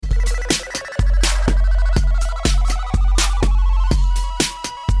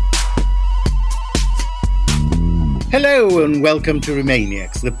Hello and welcome to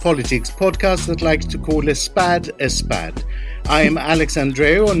Remainiacs, the politics podcast that likes to call a spade a spade. I am Alex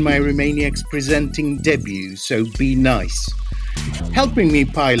Andreou on my Remainiacs presenting debut, so be nice. Helping me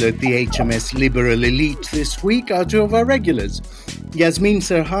pilot the HMS Liberal Elite this week are two of our regulars. Yasmin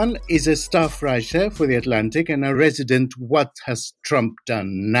Serhan is a staff writer for The Atlantic and a resident What Has Trump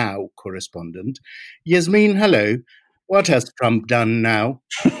Done Now correspondent. Yasmin, hello. What has Trump done now?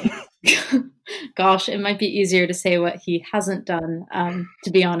 Gosh, it might be easier to say what he hasn't done,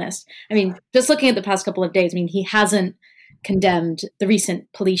 to be honest. I mean, just looking at the past couple of days, he hasn't condemned the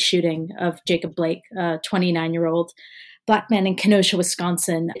recent police shooting of Jacob Blake, a 29-year-old Black man in Kenosha,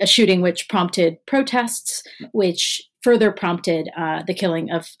 Wisconsin, a shooting which prompted protests, which further prompted the killing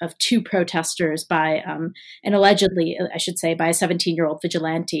of two protesters by, and allegedly, I should say, by a 17-year-old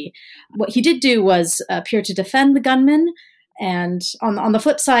vigilante. What he did do was appear to defend the gunman. And on the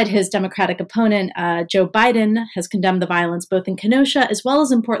flip side, his Democratic opponent, Joe Biden, has condemned the violence both in Kenosha as well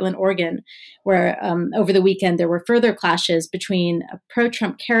as in Portland, Oregon, where over the weekend there were further clashes between a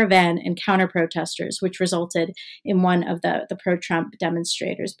pro-Trump caravan and counter-protesters, which resulted in one of the pro-Trump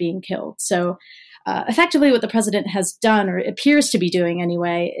demonstrators being killed. So effectively what the president has done, or appears to be doing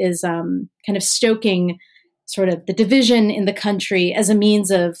anyway, is kind of stoking sort of the division in the country as a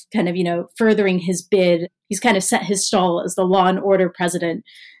means of kind of, furthering his bid. He's kind of set his stall as the law and order president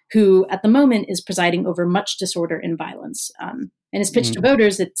who at the moment is presiding over much disorder and violence. And his pitch to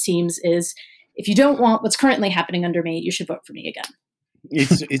voters, it seems, is if you don't want what's currently happening under me, you should vote for me again.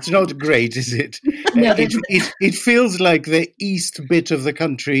 It's not great, is it? No, it feels like the east bit of the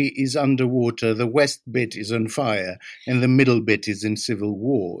country is underwater, the west bit is on fire, and the middle bit is in civil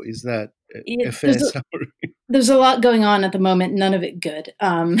war. Is that a fair summary? There's a lot going on at the moment, none of it good.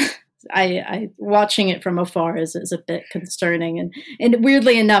 I watching it from afar is a bit concerning, and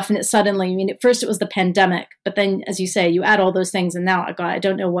weirdly enough, and it suddenly, at first it was the pandemic, but then, as you say, you add all those things, and now I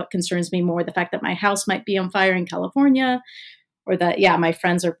don't know what concerns me more: the fact that my house might be on fire in California, or that my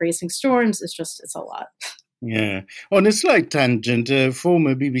friends are bracing storms. It's a lot. Yeah. On a slight tangent,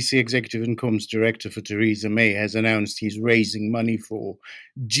 former BBC executive and comms director for Theresa May has announced he's raising money for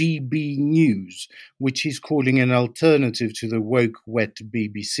GB News, which he's calling an alternative to the woke, wet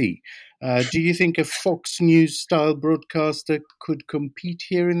BBC. Do you think a Fox News-style broadcaster could compete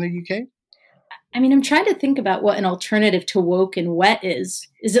here in the UK? I'm trying to think about what an alternative to woke and wet is.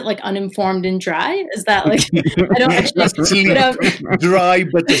 Is it like uninformed and dry? Is that like, I don't actually dry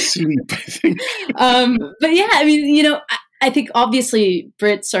but asleep, I think. But yeah, I think obviously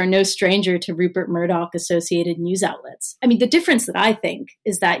Brits are no stranger to Rupert Murdoch associated news outlets. The difference that I think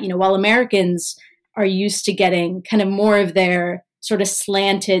is that, while Americans are used to getting kind of more of their sort of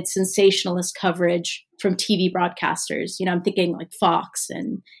slanted sensationalist coverage from TV broadcasters, I'm thinking like Fox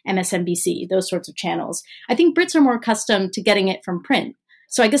and MSNBC, those sorts of channels. I think Brits are more accustomed to getting it from print.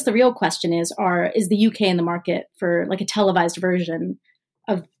 So I guess the real question is the UK in the market for like a televised version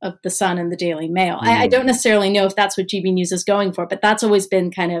of The Sun and the Daily Mail? I don't necessarily know if that's what GB News is going for, but that's always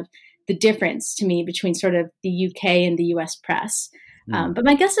been kind of the difference to me between sort of the UK and the US press. But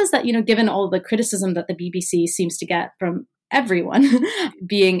my guess is that, given all the criticism that the BBC seems to get from everyone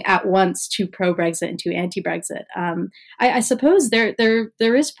being at once too pro-Brexit and too anti-Brexit, I suppose there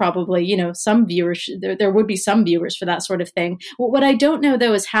is probably, some viewers, there would be some viewers for that sort of thing. What I don't know,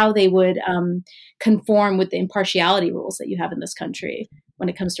 though, is how they would conform with the impartiality rules that you have in this country when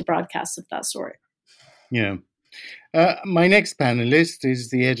it comes to broadcasts of that sort. Yeah. My next panelist is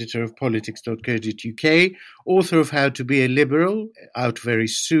the editor of politics.co.uk, author of How to Be a Liberal, out very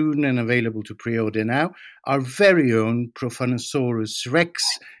soon and available to pre-order now, our very own Profanosaurus Rex.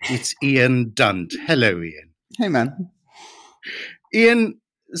 It's Ian Dunt. Hello, Ian. Hey, man. Ian,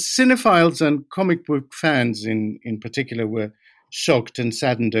 cinephiles and comic book fans in particular were shocked and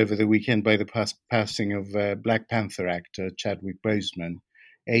saddened over the weekend by the passing of Black Panther actor Chadwick Boseman,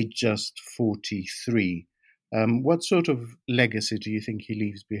 aged just 43. What sort of legacy do you think he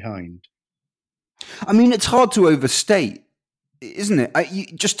leaves behind? It's hard to overstate, isn't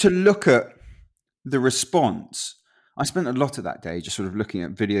it? Just to look at the response. I spent a lot of that day just sort of looking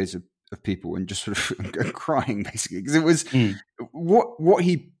at videos of people and just sort of crying, basically, because it was what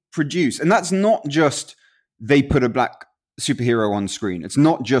he produced. And that's not just they put a black superhero on screen. It's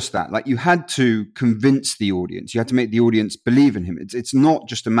not just that. Like, you had to convince the audience. You had to make the audience believe in him. It's not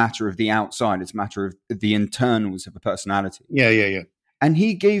just a matter of the outside. It's a matter of the internals of a personality. Yeah. And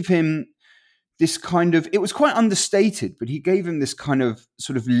he gave him this kind of, it was quite understated, but he gave him this kind of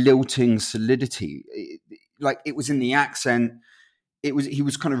sort of lilting solidity. It was in the accent. He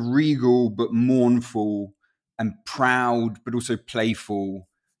was kind of regal, but mournful, and proud, but also playful.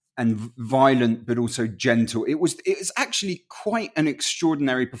 and violent, but also gentle. It was actually quite an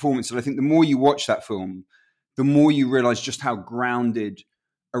extraordinary performance. And I think the more you watch that film, the more you realize just how grounded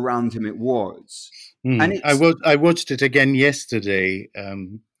around him it was. And I watched it again yesterday,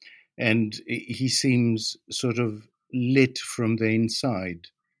 and he seems sort of lit from the inside.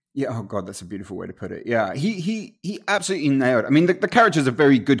 Yeah, oh God, that's a beautiful way to put it. Yeah, he absolutely nailed it. I mean, the character is a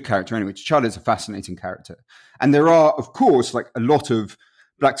very good character anyway. T'Challa is a fascinating character. And there are, of course, like a lot of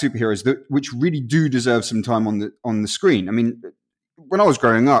black superheroes which really do deserve some time on the screen. I mean, when I was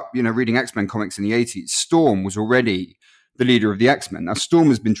growing up, reading X-Men comics in the 80s, Storm was already the leader of the X-Men. Now, Storm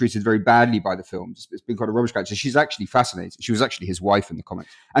has been treated very badly by the films. It's been quite a rubbish character. She's actually fascinating. She was actually his wife in the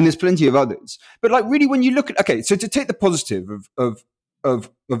comics. And there's plenty of others. But like really when you look at, okay, so to take the positive of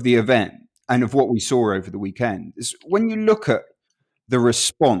the event and of what we saw over the weekend is when you look at the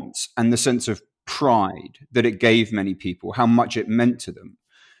response and the sense of pride that it gave many people, how much it meant to them,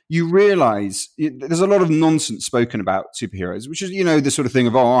 you realize there's a lot of nonsense spoken about superheroes, which is, the sort of thing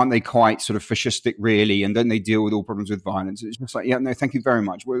of, aren't they quite sort of fascistic really? And don't they deal with all problems with violence? It's just like, yeah, no, thank you very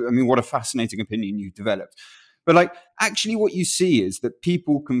much. I mean, what a fascinating opinion you've developed. But like, actually what you see is that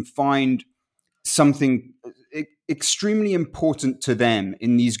people can find something extremely important to them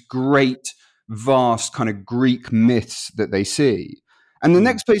in these great, vast kind of Greek myths that they see. And the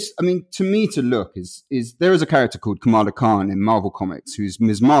next place, I mean, to me to look is there is a character called Kamala Khan in Marvel Comics, who's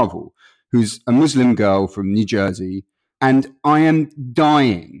Ms. Marvel, who's a Muslim girl from New Jersey. And I am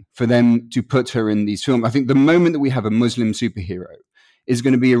dying for them to put her in these films. I think the moment that we have a Muslim superhero is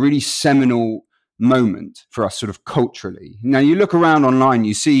going to be a really seminal moment for us sort of culturally. Now you look around online,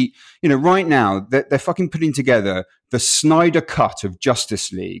 you see, right now they're fucking putting together the Snyder cut of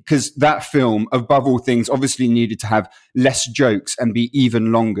Justice League, because that film, above all things, obviously needed to have less jokes and be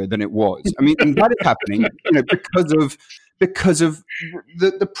even longer than it was. I mean, and that is happening, because of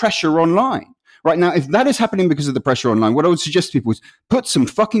the pressure online. Right now, if that is happening because of the pressure online, what I would suggest to people is put some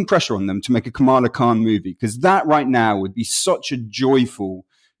fucking pressure on them to make a Kamala Khan movie, because that right now would be such a joyful,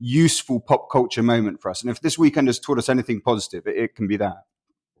 useful pop culture moment for us. And if this weekend has taught us anything positive, it can be that.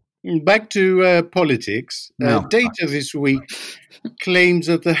 Back to politics. Data this week claims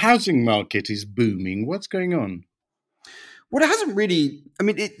that the housing market is booming. What's going on? Well, it hasn't really. I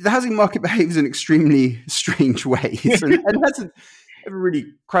mean, the housing market behaves in extremely strange ways, and it hasn't ever really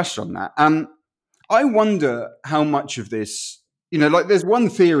crashed on that. I wonder how much of this, like there's one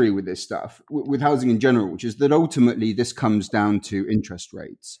theory with this stuff, with housing in general, which is that ultimately this comes down to interest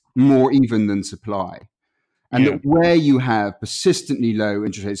rates more even than supply. And that where you have persistently low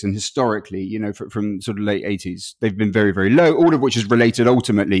interest rates, and historically, from sort of late 80s, they've been very, very low, all of which is related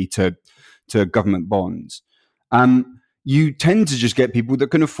ultimately to government bonds. You tend to just get people that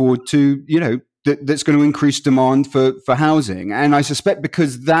can afford to, that's going to increase demand for housing. And I suspect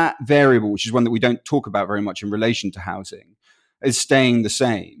because that variable, which is one that we don't talk about very much in relation to housing, is staying the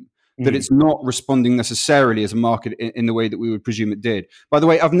same, that it's not responding necessarily as a market in the way that we would presume it did. By the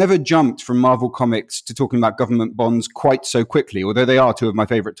way, I've never jumped from Marvel Comics to talking about government bonds quite so quickly, although they are two of my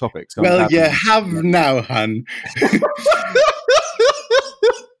favorite topics. Well, you have now, hun.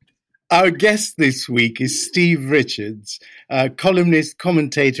 Our guest this week is Steve Richards, columnist,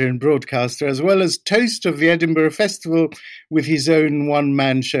 commentator and broadcaster, as well as toast of the Edinburgh Festival with his own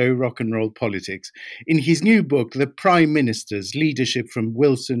one-man show, Rock and Roll Politics. In his new book, The Prime Minister's Leadership from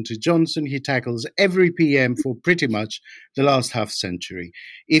Wilson to Johnson, he tackles every PM for pretty much the last half-century.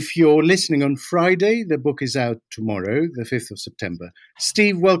 If you're listening on Friday, the book is out tomorrow, the 5th of September.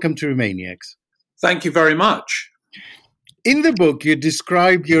 Steve, welcome to Remainiacs. Thank you very much. In the book, you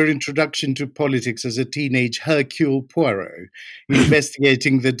describe your introduction to politics as a teenage Hercule Poirot,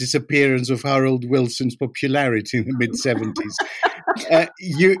 investigating the disappearance of Harold Wilson's popularity in the mid-70s.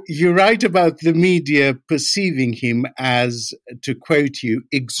 You write about the media perceiving him as, to quote you,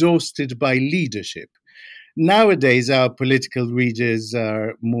 exhausted by leadership. Nowadays, our political readers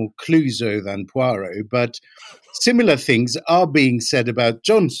are more Clouseau than Poirot, but similar things are being said about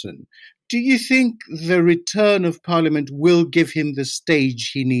Johnson. Do you think the return of Parliament will give him the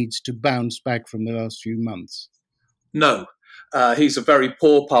stage he needs to bounce back from the last few months? No. He's a very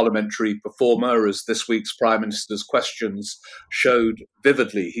poor parliamentary performer, as this week's Prime Minister's questions showed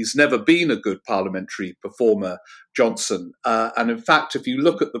vividly. He's never been a good parliamentary performer, Johnson. And in fact, if you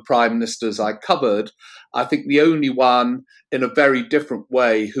look at the Prime Ministers I covered, I think the only one in a very different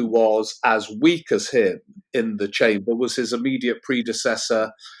way who was as weak as him in the chamber was his immediate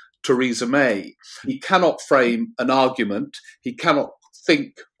predecessor, Theresa May. He cannot frame an argument. He cannot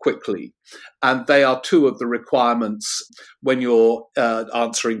think quickly. And they are two of the requirements when you're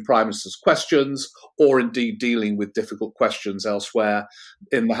answering Prime Minister's questions, or indeed dealing with difficult questions elsewhere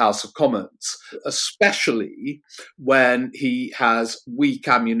in the House of Commons, especially when he has weak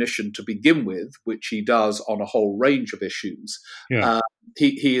ammunition to begin with, which he does on a whole range of issues. Yeah.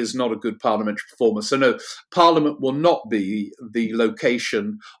 He is not a good parliamentary performer. So no, Parliament will not be the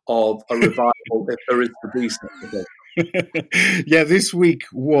location of a revival if there is to be such a thing. Yeah, this week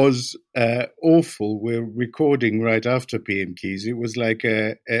was awful. We're recording right after PM Keys. It was like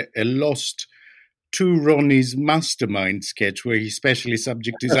a lost To Ronnie's Mastermind sketch where his specially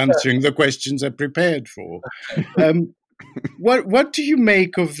subject is answering the questions I prepared for. What do you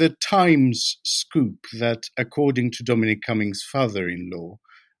make of the Times scoop that, according to Dominic Cummings' father-in-law,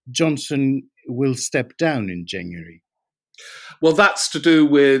 Johnson will step down in January? Well, that's to do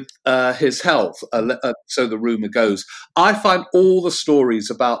with his health, so the rumour goes. I find all the stories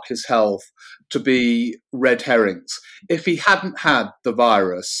about his health to be red herrings. If he hadn't had the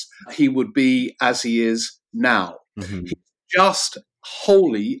virus, he would be as he is now. Mm-hmm. He's just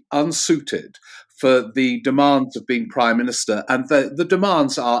wholly unsuited for the demands of being Prime Minister, and the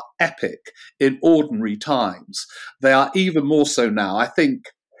demands are epic in ordinary times. They are even more so now. I think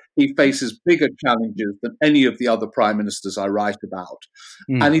he faces bigger challenges than any of the other prime ministers I write about.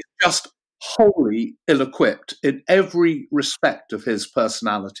 And he's just wholly ill-equipped in every respect of his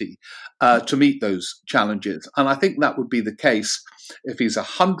personality to meet those challenges. And I think that would be the case if he's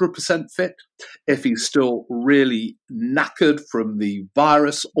 100% fit, if he's still really knackered from the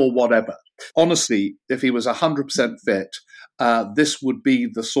virus or whatever. Honestly, if he was 100% fit, this would be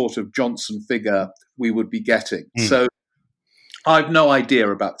the sort of Johnson figure we would be getting. So I've no idea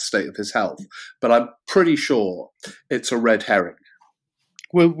about the state of his health, but I'm pretty sure it's a red herring.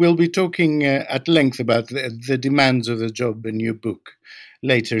 We'll be talking at length about the demands of the job in your book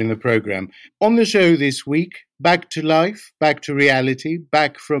later in the programme. On the show this week, back to life, back to reality,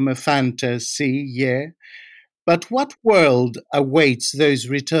 back from a fantasy, yeah. But what world awaits those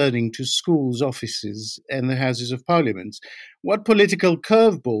returning to schools, offices, and the Houses of Parliament? What political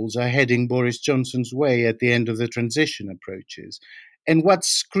curveballs are heading Boris Johnson's way at the end of the transition approaches? And what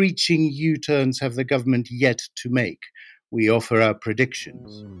screeching U-turns have the government yet to make? We offer our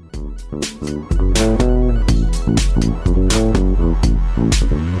predictions.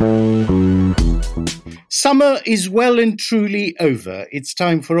 Summer is well and truly over. It's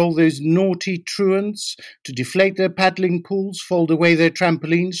time for all those naughty truants to deflate their paddling pools, fold away their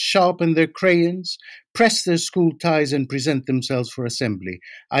trampolines, sharpen their crayons, press their school ties and present themselves for assembly.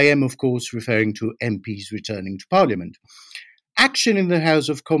 I am, of course, referring to MPs returning to Parliament. Action in the House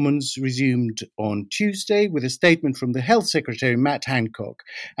of Commons resumed on Tuesday with a statement from the Health Secretary, Matt Hancock,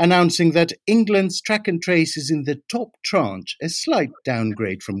 announcing that England's track and trace is in the top tranche, a slight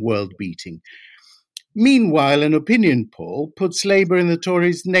downgrade from world-beating. Meanwhile, an opinion poll puts Labour and the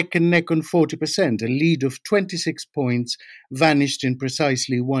Tories neck and neck on 40%, a lead of 26 points vanished in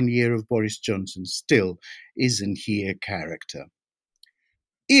precisely 1 year of Boris Johnson. Still, isn't he a character?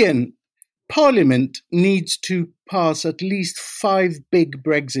 Ian, Parliament needs to pass at least 5 big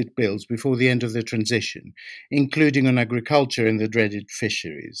Brexit bills before the end of the transition, including on agriculture and the dreaded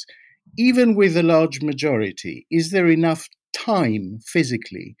fisheries. Even with a large majority, is there enough time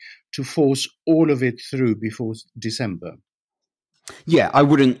physically to force all of it through before December? Yeah, I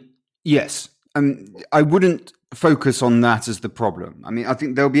wouldn't. Yes. I wouldn't focus on that as the problem. I mean, I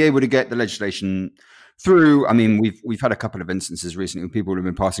think they'll be able to get the legislation through. I mean, we've had a couple of instances recently where people have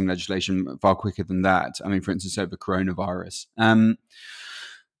been passing legislation far quicker than that. I mean, for instance, over coronavirus.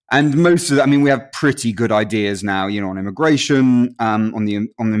 And most of that, I mean, we have pretty good ideas now, on immigration, on the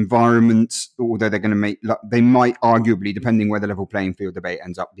environment, although they might arguably, depending where the level playing field debate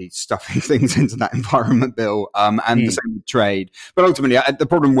ends up, be stuffing things into that environment bill, and the same with trade. But ultimately, the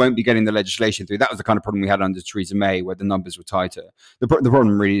problem won't be getting the legislation through. That was the kind of problem we had under Theresa May, where the numbers were tighter. The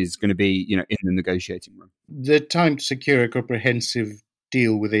problem really is going to be, in the negotiating room. The time to secure a comprehensive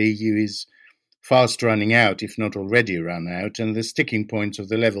deal with the EU is fast running out, if not already run out, and the sticking points of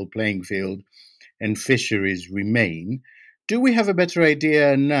the level playing field and fisheries remain. Do we have a better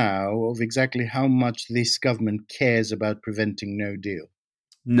idea now of exactly how much this government cares about preventing no deal?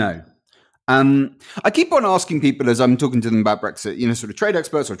 No. I keep on asking people as I'm talking to them about Brexit, sort of trade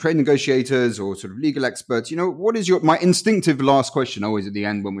experts or trade negotiators or sort of legal experts, what is my instinctive last question always at the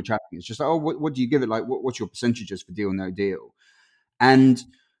end when we're chatting? It's just like, what do you give it? Like, what's your percentages for deal, no deal? And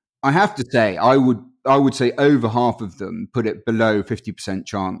I have to say, I would say over half of them put it below 50%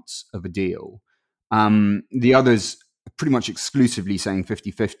 chance of a deal. The others are pretty much exclusively saying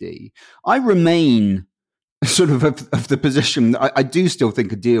 50-50. I remain sort of the position. I do still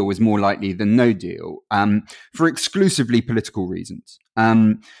think a deal is more likely than no deal, for exclusively political reasons,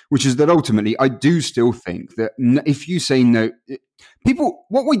 which is that ultimately I do still think that if you say no,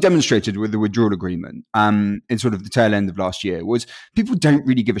 what we demonstrated with the withdrawal agreement in sort of the tail end of last year was people don't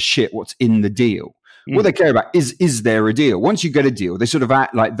really give a shit what's in the deal. What they care about is there a deal? Once you get a deal, they sort of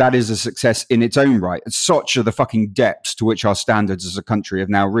act like that is a success in its own right. And such are the fucking depths to which our standards as a country have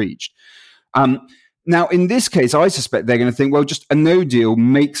now reached. Now, in this case, I suspect they're going to think, well, just a no deal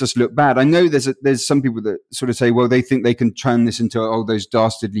makes us look bad. I know there's some people that sort of say, well, they think they can turn this into, those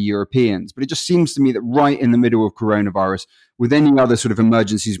dastardly Europeans. But it just seems to me that right in the middle of coronavirus, with any other sort of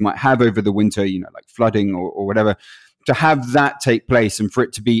emergencies we might have over the winter, like flooding or whatever, to have that take place and for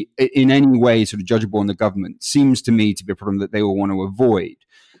it to be in any way sort of judgeable on the government seems to me to be a problem that they all want to avoid.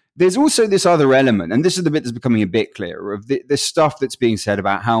 There's also this other element, and this is the bit that's becoming a bit clearer, of the stuff that's being said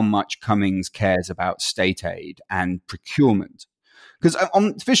about how much Cummings cares about state aid and procurement. Because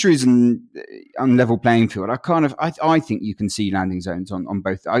on fisheries and on level playing field, I think you can see landing zones on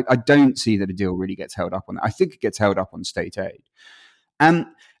both. I don't see that a deal really gets held up on that. I think it gets held up on state aid. And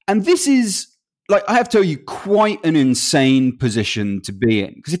this is, like, I have to tell you, quite an insane position to be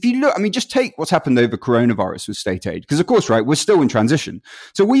in. Because if you look, just take what's happened over coronavirus with state aid. Because, of course, right, we're still in transition.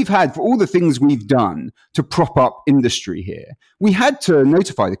 So we've had, for all the things we've done to prop up industry here, we had to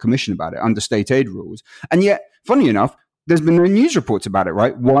notify the Commission about it under state aid rules. And yet, funny enough, there's been no news reports about it,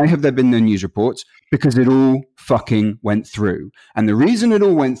 right? Why have there been no news reports? Because it all fucking went through. And the reason it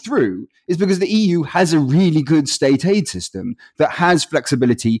all went through is because the EU has a really good state aid system that has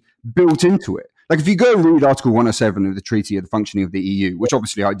flexibility built into it. Like, if you go and read Article 107 of the Treaty of the Functioning of the EU, which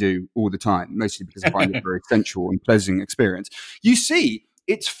obviously I do all the time, mostly because I find it a very sensual and pleasant experience, you see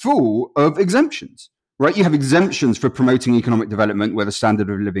it's full of exemptions, right? You have exemptions for promoting economic development where the standard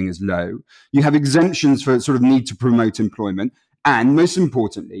of living is low. You have exemptions for sort of need to promote employment. And most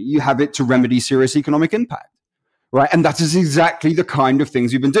importantly, you have it to remedy serious economic impact. Right. And that is exactly the kind of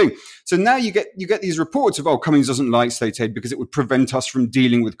things we've been doing. So now you get these reports of, Cummings doesn't like state aid because it would prevent us from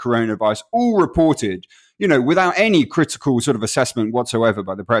dealing with coronavirus, all reported, without any critical sort of assessment whatsoever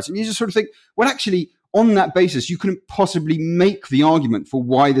by the press. And you just sort of think, well, actually, on that basis, you couldn't possibly make the argument for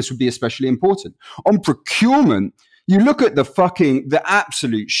why this would be especially important. On procurement, you look at the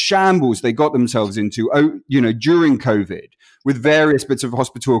absolute shambles they got themselves into, during COVID, with various bits of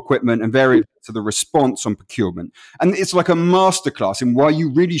hospital equipment and various bits of the response on procurement. And it's like a masterclass in why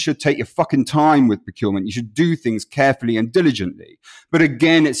you really should take your fucking time with procurement. You should do things carefully and diligently. But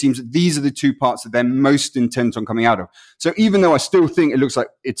again, it seems that these are the two parts that they're most intent on coming out of. So even though I still think it looks like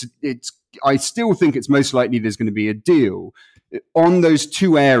I still think it's most likely there's going to be a deal on those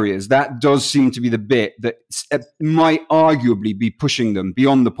two areas. That does seem to be the bit that might arguably be pushing them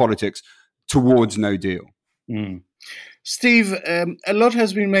beyond the politics towards no deal. Steve, a lot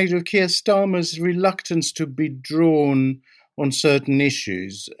has been made of Keir Starmer's reluctance to be drawn on certain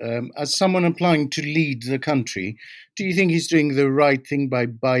issues. As someone applying to lead the country, do you think he's doing the right thing by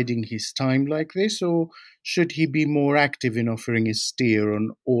biding his time like this, or should he be more active in offering his steer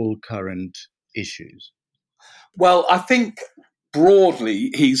on all current issues? Well, I think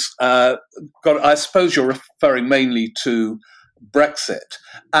broadly he's got, I suppose you're referring mainly to Brexit.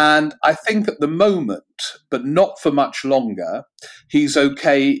 And I think at the moment, but not for much longer, he's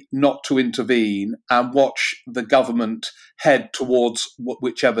okay not to intervene and watch the government head towards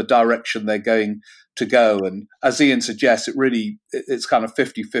whichever direction they're going to go. And as Ian suggests, it's kind of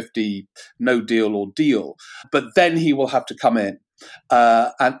 50-50, no deal or deal. But then he will have to come in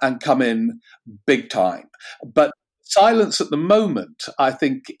and come in big time. But silence at the moment, I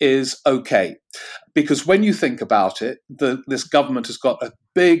think, is okay, because when you think about it, this government has got a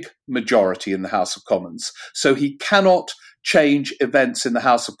big majority in the House of Commons, so he cannot change events in the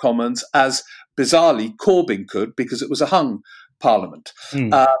House of Commons as bizarrely Corbyn could, because it was a hung parliament.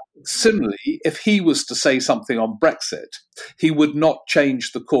 Similarly, if he was to say something on Brexit, he would not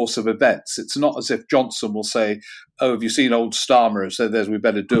change the course of events. It's not as if Johnson will say, "Oh, have you seen old Starmer? So we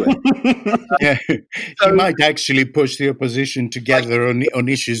better do it." He might actually push the opposition together on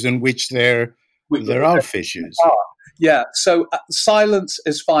issues on which there are fissures. Yeah, so silence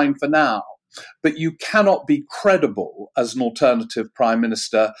is fine for now, but you cannot be credible as an alternative prime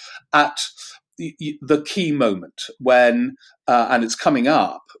minister at the key moment when, and it's coming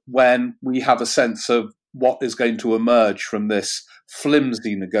up, when we have a sense of what is going to emerge from this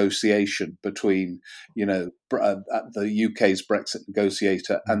flimsy negotiation between, the UK's Brexit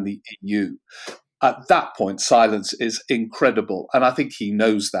negotiator and the EU. At that point, silence is incredible, and I think he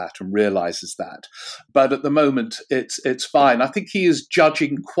knows that and realises that. But at the moment, it's fine. I think he is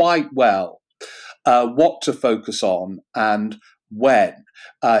judging quite well what to focus on and when.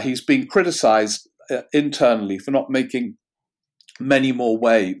 He's been criticised internally for not making many more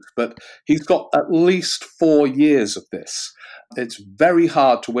waves, but he's got at least 4 years of this. It's very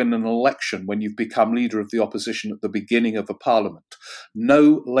hard to win an election when you've become leader of the opposition at the beginning of a parliament.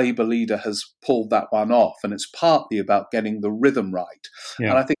 No Labour leader has pulled that one off, and it's partly about getting the rhythm right.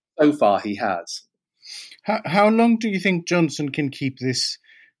 Yeah. And I think so far he has. How long do you think Johnson can keep this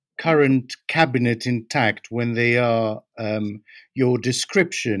current cabinet intact when they are, your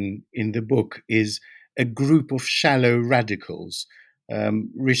description in the book is a group of shallow radicals?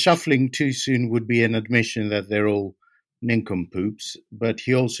 Reshuffling too soon would be an admission that they're all nincompoops, but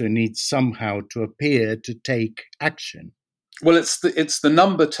he also needs somehow to appear to take action. Well, it's the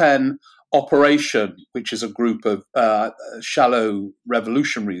number 10 operation, which is a group of shallow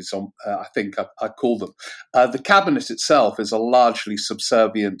revolutionaries, I think I call them. The cabinet itself is a largely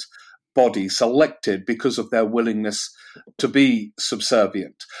subservient body, selected because of their willingness to be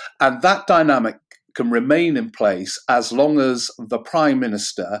subservient. And that dynamic can remain in place as long as the Prime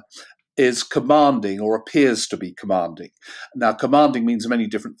Minister is commanding or appears to be commanding. Now, commanding means many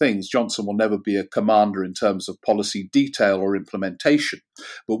different things. Johnson will never be a commander in terms of policy detail or implementation.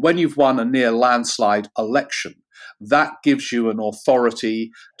 But when you've won a near landslide election, that gives you an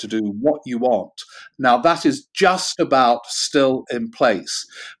authority to do what you want. Now, that is just about still in place.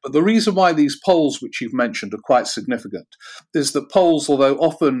 But the reason why these polls, which you've mentioned, are quite significant is that polls, although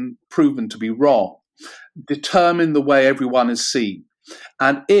often proven to be wrong, determine the way everyone is seen.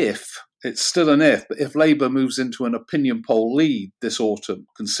 And it's still an if, but if Labour moves into an opinion poll lead this autumn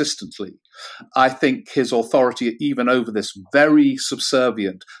consistently, I think his authority, even over this very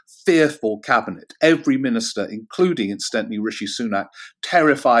subservient, fearful cabinet, every minister, including incidentally Rishi Sunak,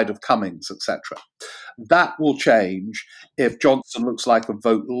 terrified of Cummings, etc., that will change if Johnson looks like a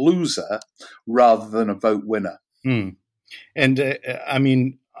vote loser rather than a vote winner. And I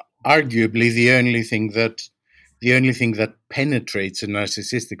mean, arguably the only thing that penetrates a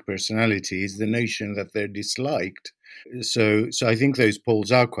narcissistic personality is the notion that they're disliked. So I think those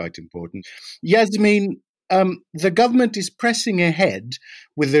polls are quite important. Yasmin, the government is pressing ahead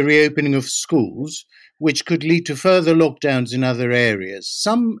with the reopening of schools, which could lead to further lockdowns in other areas.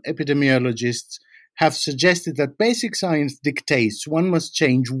 Some epidemiologists have suggested that basic science dictates one must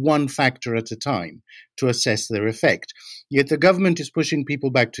change one factor at a time to assess their effect. Yet the government is pushing people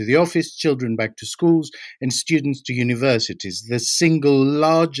back to the office, children back to schools, and students to universities, the single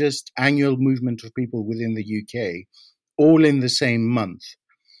largest annual movement of people within the UK, all in the same month.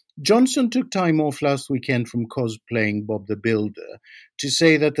 Johnson took time off last weekend from cosplaying Bob the Builder to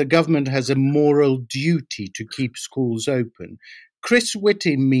say that the government has a moral duty to keep schools open. Chris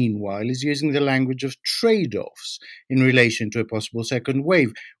Whitty, meanwhile, is using the language of trade-offs in relation to a possible second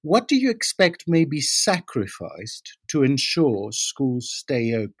wave. What do you expect may be sacrificed to ensure schools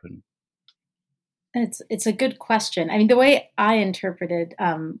stay open? It's a good question. I mean, the way I interpreted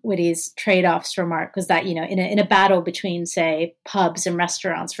Whitty's trade-offs remark was that, in a battle between, say, pubs and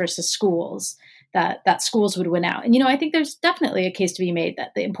restaurants versus schools, that schools would win out. And, I think there's definitely a case to be made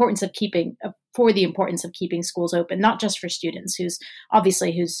that the importance of keeping schools open, not just for students whose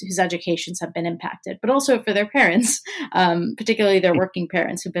educations have been impacted, but also for their parents, particularly their working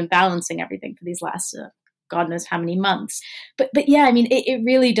parents who've been balancing everything for these last God knows how many months. But yeah, I mean, it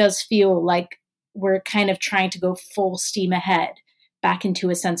really does feel like we're kind of trying to go full steam ahead back into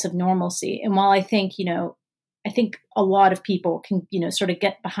a sense of normalcy. And while I think a lot of people can, sort of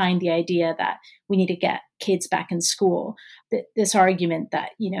get behind the idea that we need to get kids back in school, this argument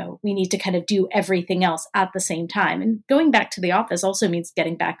that, we need to kind of do everything else at the same time. And going back to the office also means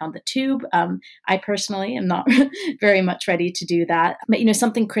getting back on the tube. I personally am not very much ready to do that. But,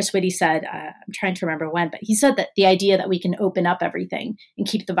 something Chris Whitty said, I'm trying to remember when, but he said that the idea that we can open up everything and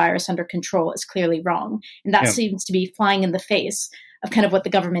keep the virus under control is clearly wrong. And that seems to be flying in the face of kind of what the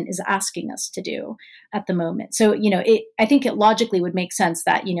government is asking us to do at the moment. So, I think it logically would make sense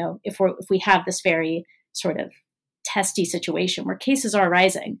that, if we have this very sort of testy situation where cases are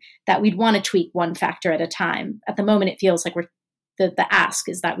rising, that we'd want to tweak one factor at a time. At the moment, it feels like the ask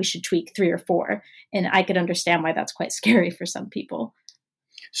is that we should tweak 3 or 4. And I could understand why that's quite scary for some people.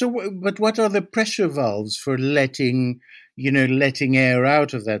 So, but what are the pressure valves for letting air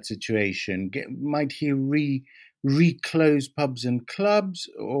out of that situation? Might he reclose pubs and clubs,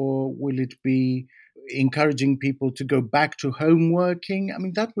 or will it be encouraging people to go back to home working? I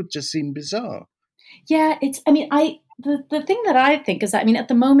mean, that would just seem bizarre. Yeah, the thing that I think is that, at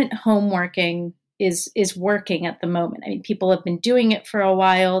the moment, home working is working at the moment. I mean, people have been doing it for a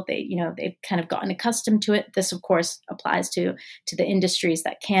while. They've kind of gotten accustomed to it. This, of course, applies to the industries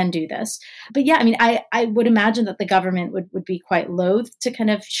that can do this. But yeah, I mean, I would imagine that the government would be quite loath to kind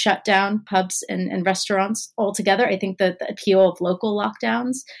of shut down pubs and restaurants altogether. I think that the appeal of local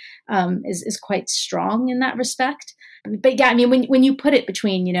lockdowns is quite strong in that respect. But yeah, I mean, when you put it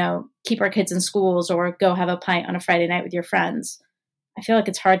between, keep our kids in schools or go have a pint on a Friday night with your friends, I feel like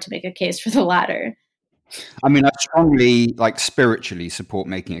it's hard to make a case for the latter. I mean, I strongly, spiritually support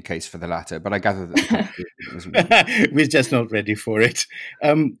making a case for the latter, but I gather that we're just not ready for it.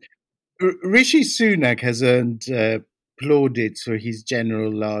 Rishi Sunak has earned plaudits for his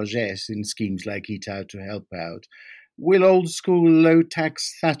general largesse in schemes like Eat Out to help out. Will old-school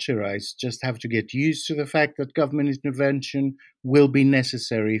low-tax Thatcherites just have to get used to the fact that government intervention will be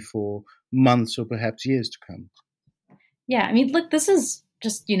necessary for months or perhaps years to come? Yeah, I mean, look, this is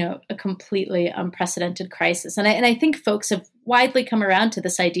just, a completely unprecedented crisis. And I think folks have widely come around to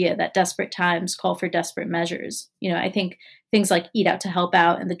this idea that desperate times call for desperate measures. I think things like Eat Out to Help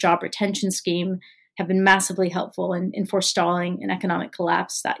Out and the job retention scheme have been massively helpful in forestalling an economic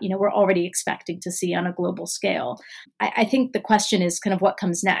collapse that, we're already expecting to see on a global scale. I think the question is kind of what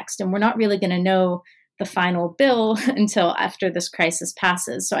comes next. And we're not really going to know the final bill until after this crisis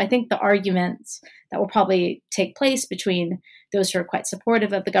passes. So I think the arguments that will probably take place between those who are quite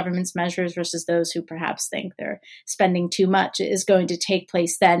supportive of the government's measures versus those who perhaps think they're spending too much is going to take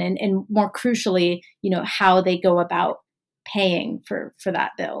place then. And more crucially, how they go about paying for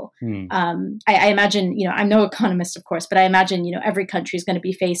that bill. I imagine, I'm no economist, of course, but I imagine, every country is going to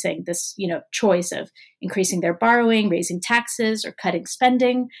be facing this, choice of increasing their borrowing, raising taxes, or cutting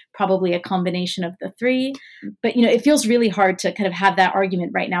spending, probably a combination of the three. But, it feels really hard to kind of have that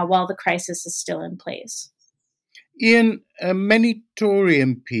argument right now while the crisis is still in place. Ian, many Tory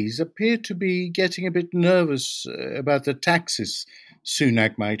MPs appear to be getting a bit nervous about the taxes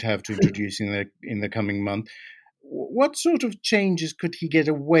Sunak might have to introduce in the coming month. What sort of changes could he get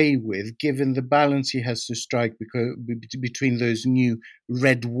away with, given the balance he has to strike between those new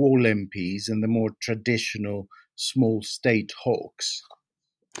red wall MPs and the more traditional small state hawks?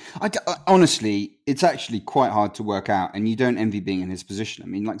 Honestly, it's actually quite hard to work out, and you don't envy being in his position. I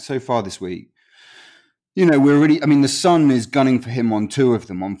mean, so far this week, the Sun is gunning for him on two of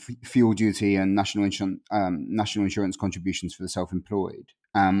them, on fuel duty and national insurance contributions for the self-employed.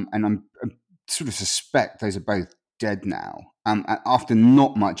 And I'm sort of suspect those are both dead now, after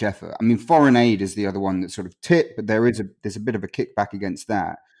not much effort. I mean, foreign aid is the other one that sort of tipped, but there's a bit of a kickback against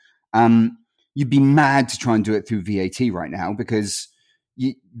that. You'd be mad to try and do it through VAT right now, because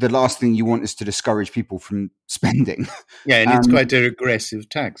the last thing you want is to discourage people from spending. Yeah, and it's quite a regressive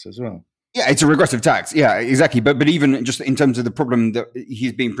tax as well. Yeah, it's a regressive tax. Yeah, exactly. But even just in terms of the problem that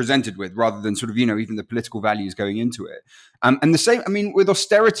he's being presented with, rather than sort of, even the political values going into it. And the same, with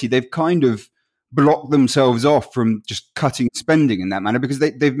austerity, they've kind of blocked themselves off from just cutting spending in that manner, because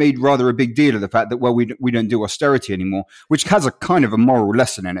they've made rather a big deal of the fact that, well, we don't do austerity anymore, which has a kind of a moral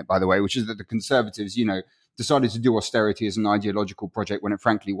lesson in it, by the way, which is that the Conservatives, decided to do austerity as an ideological project when it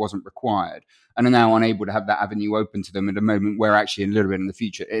frankly wasn't required, and are now unable to have that avenue open to them at a moment where actually a little bit in the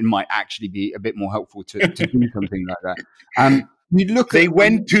future it might actually be a bit more helpful to do something like that. They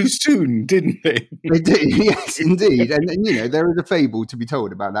went too soon, didn't they? They did, yes, indeed. And there is a fable to be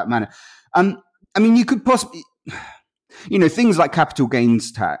told about that manner. You could possibly, things like capital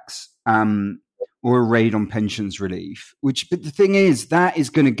gains tax, or a raid on pensions relief, but the thing is, that is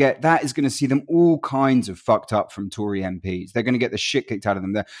going to see them all kinds of fucked up from Tory MPs. They're going to get the shit kicked out of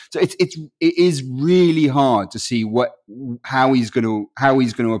them there. So it is really hard to see how he's going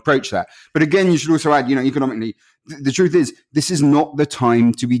to approach that. But again, you should also add, economically, the truth is, this is not the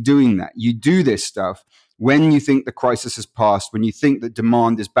time to be doing that. You do this stuff when you think the crisis has passed, when you think that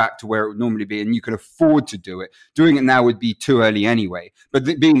demand is back to where it would normally be, and you can afford to do it. Doing it now would be too early anyway.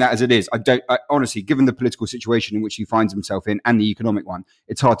 But being that as it is, I honestly, given the political situation in which he finds himself in and the economic one,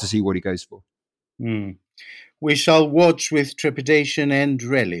 it's hard to see what he goes for. We shall watch with trepidation and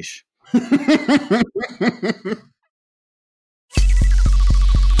relish.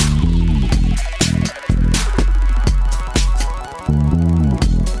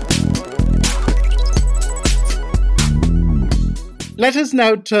 Let us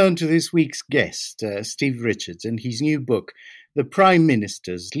now turn to this week's guest, Steve Richards, and his new book, The Prime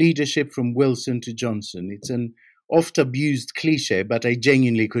Ministers, Leadership from Wilson to Johnson. It's an oft-abused cliche, but I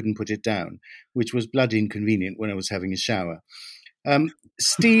genuinely couldn't put it down, which was bloody inconvenient when I was having a shower.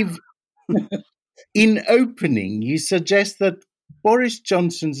 Steve, in opening, you suggest that Boris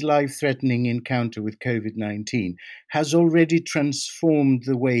Johnson's life-threatening encounter with COVID-19 has already transformed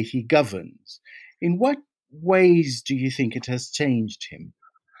the way he governs. In what ways do you think it has changed him?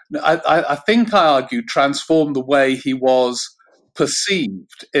 I think I argue transformed the way he was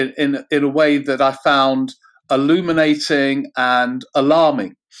perceived in a way that I found illuminating and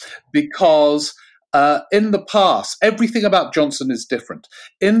alarming, because in the past, everything about Johnson is different.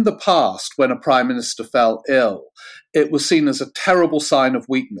 In the past, when a prime minister fell ill, it was seen as a terrible sign of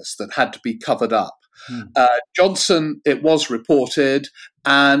weakness that had to be covered up. Johnson, it was reported,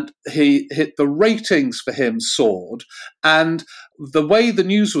 and the ratings for him soared. And the way the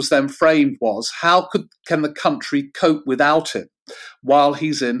news was then framed was, how can the country cope without him while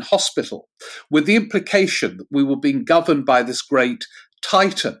he's in hospital? With the implication that we were being governed by this great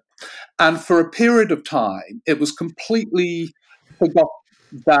titan. And for a period of time, it was completely forgotten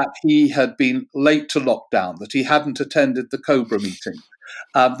that he had been late to lockdown, that he hadn't attended the Cobra meeting,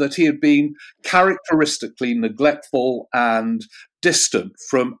 that he had been characteristically neglectful and distant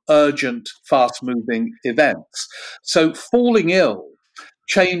from urgent, fast-moving events. So falling ill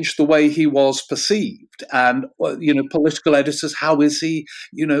changed the way he was perceived. And, political editors, how is he?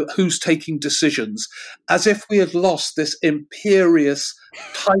 Who's taking decisions? As if we had lost this imperious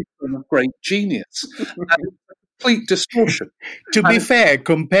titan of great genius. And complete distortion. To be fair,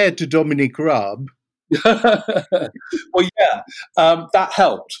 compared to Dominic Raab. Well, yeah, that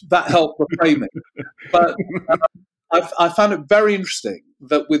helped. That helped the framing. But I found it very interesting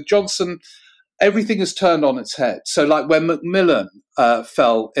that with Johnson, everything is turned on its head. So like when Macmillan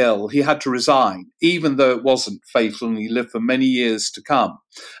fell ill, he had to resign, even though it wasn't fatal and he lived for many years to come.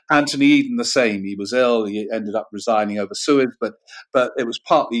 Anthony Eden the same. He was ill. He ended up resigning over Suez, but it was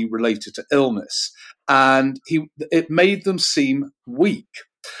partly related to illness. And it made them seem weak.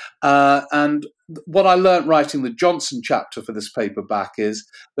 And what I learnt writing the Johnson chapter for this paperback is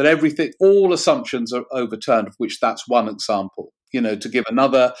that all assumptions are overturned, of which that's one example. To give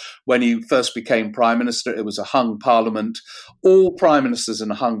another, when he first became prime minister, it was a hung parliament. All prime ministers in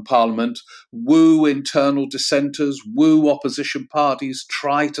a hung parliament woo internal dissenters, woo opposition parties,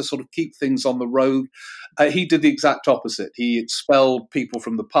 try to sort of keep things on the road. He did the exact opposite. He expelled people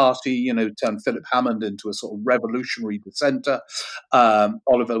from the party, turned Philip Hammond into a sort of revolutionary dissenter.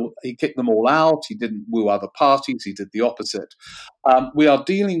 Oliver, he kicked them all out. He didn't woo other parties. He did the opposite. We are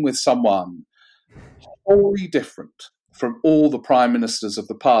dealing with someone wholly different from all the prime ministers of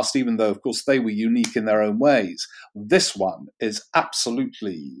the past, even though, of course, they were unique in their own ways. This one is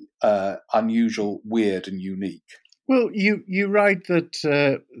absolutely unusual, weird, and unique. Well, you write that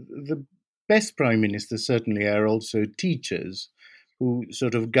the best prime ministers certainly are also teachers who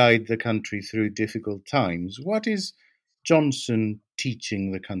sort of guide the country through difficult times. What is Johnson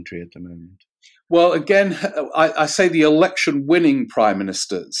teaching the country at the moment? Well, again, I say the election-winning prime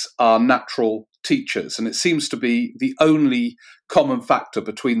ministers are natural teachers, and it seems to be the only common factor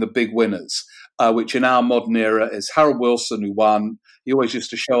between the big winners, which in our modern era is Harold Wilson, who won. He always used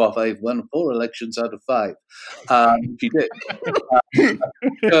to show off, they've won 4 elections out of 5. He did.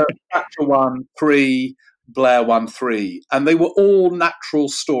 Thatcher won 3, Blair won 3, and they were all natural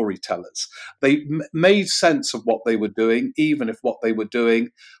storytellers. They made sense of what they were doing, even if what they were doing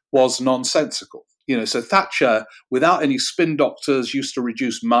was nonsensical. So Thatcher, without any spin doctors, used to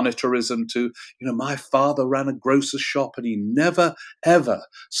reduce monetarism to, my father ran a grocer's shop and he never, ever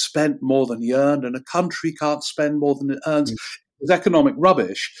spent more than he earned, and a country can't spend more than it earns. It was economic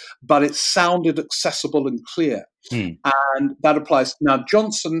rubbish, but it sounded accessible and clear. And that applies. Now,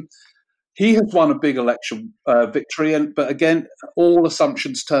 Johnson, he has won a big election victory, but again, all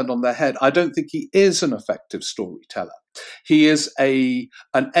assumptions turned on their head. I don't think he is an effective storyteller. He is an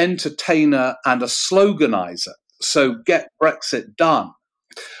entertainer and a sloganizer. So Get Brexit Done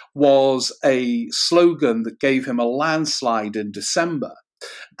was a slogan that gave him a landslide in December.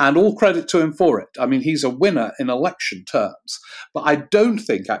 And all credit to him for it. I mean, he's a winner in election terms. But I don't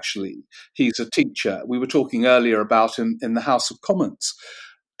think, actually, he's a teacher. We were talking earlier about him in the House of Commons.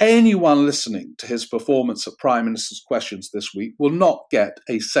 Anyone listening to his performance at Prime Minister's Questions this week will not get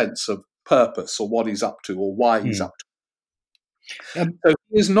a sense of purpose or what he's up to or why he's up to. So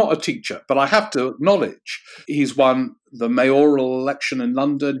he is not a teacher, but I have to acknowledge he's won the mayoral election in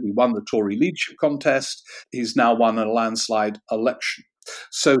London. He won the Tory leadership contest. He's now won a landslide election.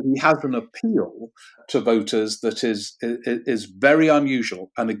 So he has an appeal to voters that is very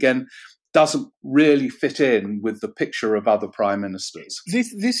unusual. And again, doesn't really fit in with the picture of other prime ministers.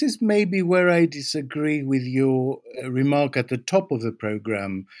 This is maybe where I disagree with your remark at the top of the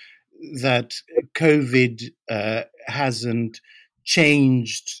programme that COVID hasn't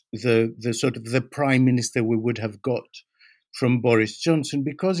changed the sort of the prime minister we would have got from Boris Johnson,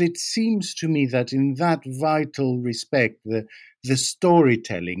 because it seems to me that in that vital respect, the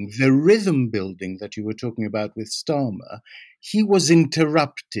storytelling, the rhythm building that you were talking about with Starmer, he was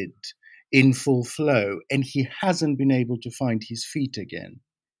interrupted in full flow, and he hasn't been able to find his feet again.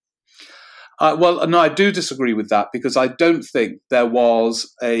 Well, no, I do disagree with that, because I don't think there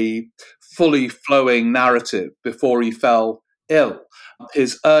was a fully flowing narrative before he fell ill.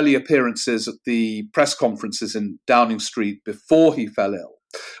 His early appearances at the press conferences in Downing Street before he fell ill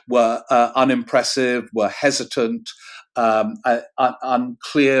were unimpressive, were hesitant,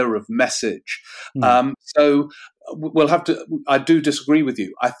 unclear of message. So we'll have to. I do disagree with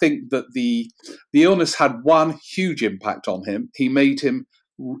you. I think that the illness had one huge impact on him.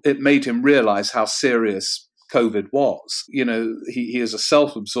 It made him realize how serious COVID was. You know, he is a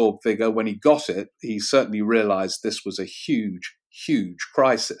self-absorbed figure. When he got it, he certainly realized this was a huge, huge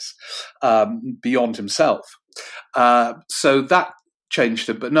crisis beyond himself. So that changed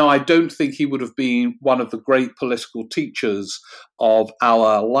him. But no, I don't think he would have been one of the great political teachers of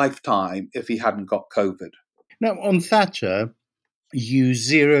our lifetime if he hadn't got COVID. Now, on Thatcher, you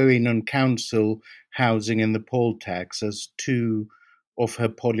zero in on council, housing and the poll tax as two of her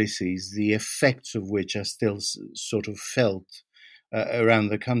policies, the effects of which are still sort of felt around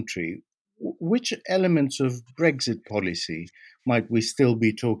the country. Which elements of Brexit policy might we still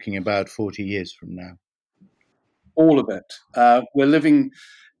be talking about 40 years from now? All of it.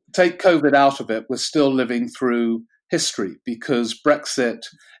 Take COVID out of it, we're still living through history, because Brexit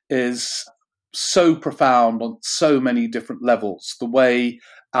is so profound on so many different levels. The way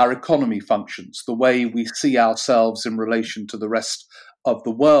our economy functions, the way we see ourselves in relation to the rest of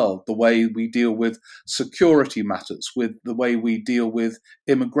the world, the way we deal with security matters, with the way we deal with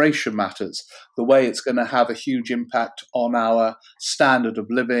immigration matters, the way it's going to have a huge impact on our standard of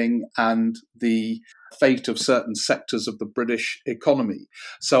living and the fate of certain sectors of the British economy.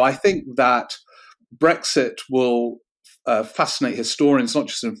 So I think that Brexit will fascinate historians, not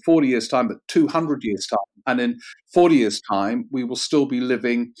just in 40 years' time, but 200 years' time. And in 40 years' time, we will still be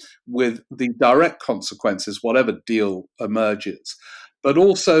living with the direct consequences, whatever deal emerges, but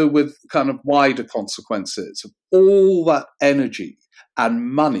also with kind of wider consequences of all that energy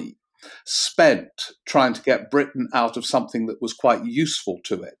and money spent trying to get Britain out of something that was quite useful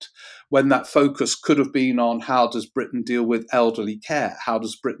to it, when that focus could have been on how does Britain deal with elderly care? How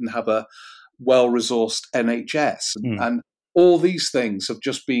does Britain have a well-resourced NHS? And all these things have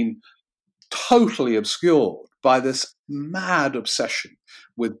just been totally obscured by this mad obsession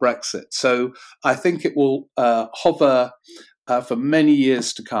with Brexit. So I think it will hover for many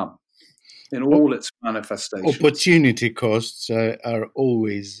years to come in all its manifestations. Opportunity costs are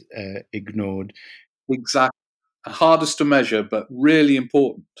always ignored. Exactly. Hardest to measure, but really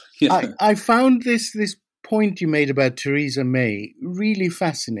important. I found this point you made about Theresa May really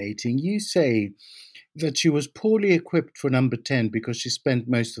fascinating. You say that she was poorly equipped for number 10 because she spent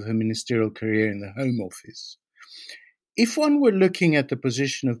most of her ministerial career in the Home Office. If one were looking at the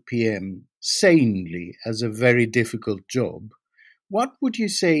position of PM sanely as a very difficult job, what would you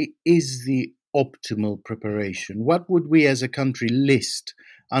say is the optimal preparation? What would we as a country list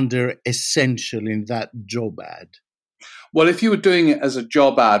under essential in that job ad? Well, if you were doing it as a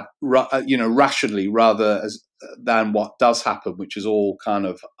job ad, rationally, rather than what does happen, which is all kind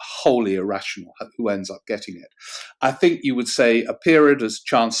of wholly irrational, who ends up getting it, I think you would say a period as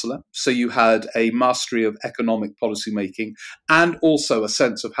Chancellor. So you had a mastery of economic policy making and also a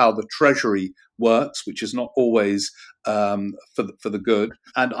sense of how the Treasury works, which is not always for the good.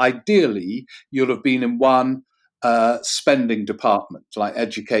 And ideally, you'll have been in one spending department like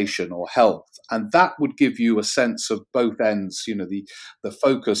education or health, and that would give you a sense of both ends, the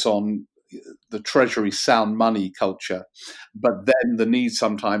focus on the Treasury sound money culture, but then the need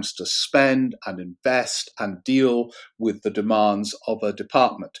sometimes to spend and invest and deal with the demands of a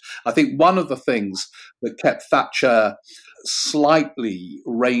department. I think one of the things that kept Thatcher slightly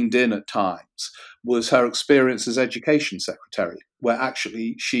reined in at times was her experience as education secretary, where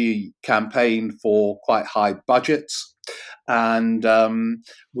actually she campaigned for quite high budgets and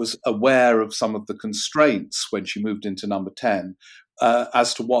was aware of some of the constraints when she moved into number 10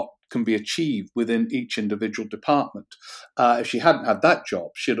 as to what can be achieved within each individual department. If she hadn't had that job,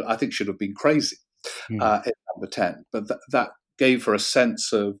 I think she'd have been crazy in number 10. But that gave her a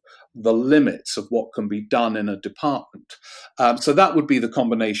sense of the limits of what can be done in a department. So that would be the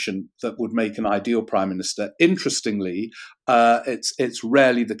combination that would make an ideal prime minister. Interestingly, it's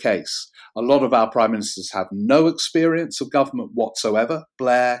rarely the case. A lot of our prime ministers have no experience of government whatsoever.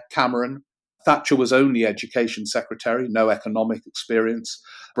 Blair, Cameron, Thatcher was only education secretary, no economic experience.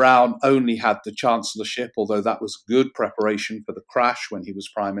 Brown only had the chancellorship, although that was good preparation for the crash when he was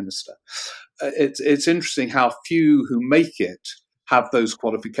prime minister. It's interesting how few who make it have those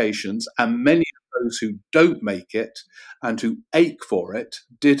qualifications, and many of those who don't make it and who ache for it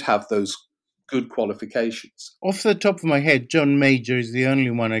did have those good qualifications. Off the top of my head, John Major is the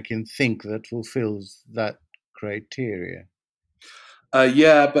only one I can think that fulfills that criteria.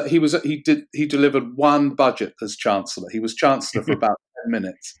 But he delivered one budget as chancellor. He was chancellor for about 10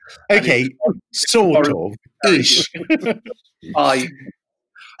 minutes. Okay, sort of ish.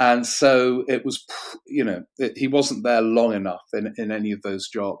 And so it was, he wasn't there long enough in any of those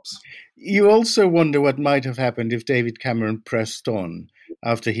jobs. You also wonder what might have happened if David Cameron pressed on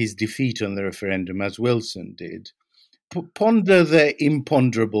after his defeat on the referendum, as Wilson did. Ponder the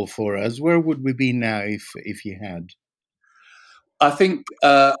imponderable for us. Where would we be now if he had? I think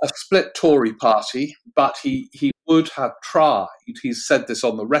a split Tory party, but he would have tried, he's said this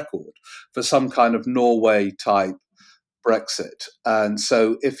on the record, for some kind of Norway-type Brexit. And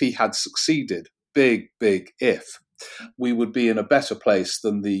so if he had succeeded, big if, we would be in a better place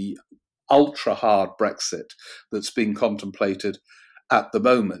than the ultra-hard Brexit that's being contemplated at the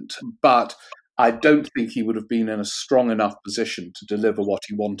moment. But I don't think he would have been in a strong enough position to deliver what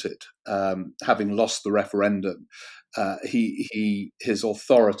he wanted, having lost the referendum. His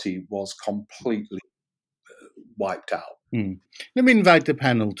authority was completely wiped out. Let me invite the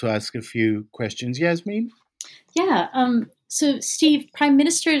panel to ask a few questions. Yasmin? Yeah. So, Steve, prime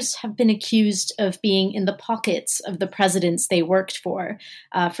ministers have been accused of being in the pockets of the presidents they worked for.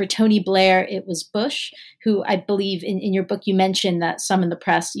 For Tony Blair, it was Bush, who I believe in your book you mentioned that some in the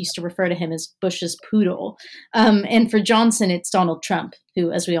press used to refer to him as Bush's poodle. And for Johnson, it's Donald Trump,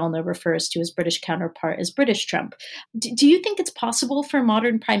 who, as we all know, refers to his British counterpart as British Trump. Do you think it's possible for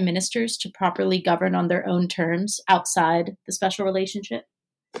modern prime ministers to properly govern on their own terms outside the special relationship?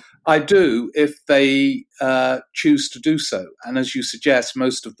 I do, if they choose to do so. And as you suggest,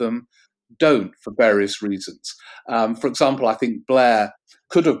 most of them don't for various reasons. For example, I think Blair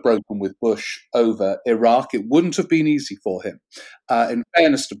could have broken with Bush over Iraq. It wouldn't have been easy for him. In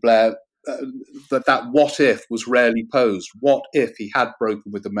fairness to Blair, that what if was rarely posed. What if he had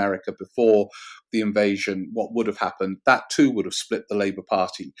broken with America before the invasion? What would have happened? That too would have split the Labour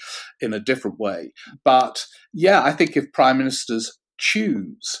Party in a different way. But yeah, I think if prime ministers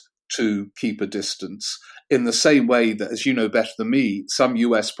choose to keep a distance, in the same way that, as you know better than me, some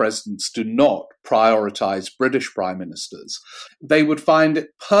US presidents do not prioritize British prime ministers, they would find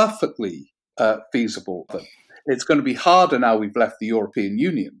it perfectly feasible. But it's going to be harder now we've left the European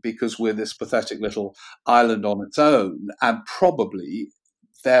Union, because we're this pathetic little island on its own, and probably,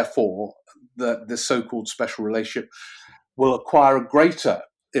 therefore, this so-called special relationship will acquire a greater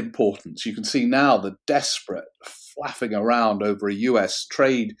importance. You can see now the desperate flapping around over a US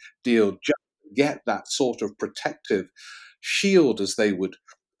trade deal just to get that sort of protective shield, as they would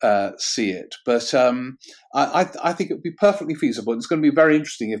see it. But I think it would be perfectly feasible. It's going to be very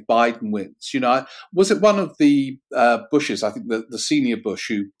interesting if Biden wins. Was it one of the Bushes, I think the senior Bush,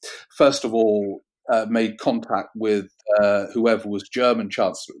 who first of all made contact with whoever was German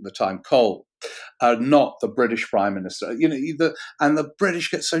Chancellor at the time, Kohl, not the British Prime Minister. And the British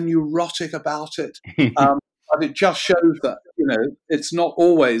get so neurotic about it. But it just shows that, it's not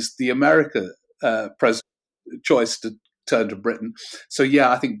always the America president's choice to turn to Britain. So, yeah,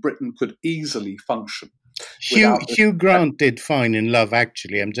 I think Britain could easily function. Hugh Grant did fine in Love,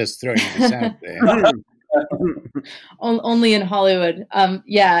 Actually. I'm just throwing this out there. Only in Hollywood.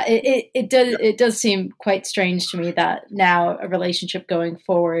 It does seem quite strange to me that now a relationship going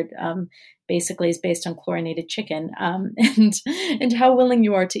forward basically is based on chlorinated chicken, and how willing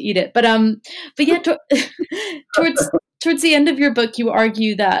you are to eat it. But yeah, towards the end of your book, you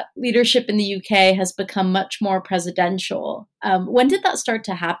argue that leadership in the UK has become much more presidential. When did that start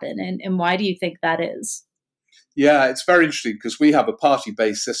to happen, and why do you think that is? Yeah, it's very interesting, because we have a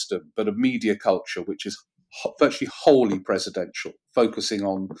party-based system, but a media culture which is virtually wholly presidential, focusing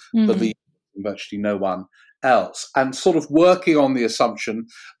on the leader and virtually no one else, and sort of working on the assumption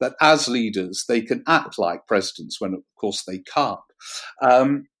that as leaders they can act like presidents when, of course, they can't.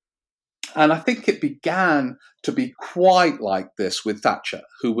 And I think it began to be quite like this with Thatcher,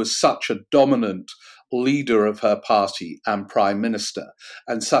 who was such a dominant leader of her party and prime minister,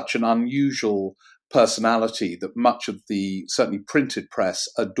 and such an unusual personality that much of the certainly printed press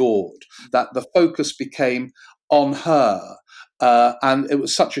adored, that the focus became on her. And it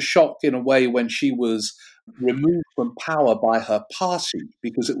was such a shock in a way when she was removed from power by her party,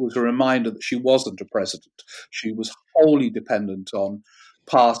 because it was a reminder that she wasn't a president. She was wholly dependent on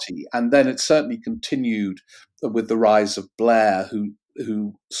party. And then it certainly continued with the rise of Blair,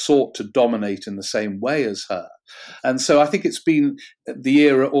 who sought to dominate in the same way as her. And so I think it's been the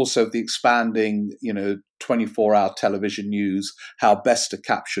era also of the expanding, 24-hour television news, how best to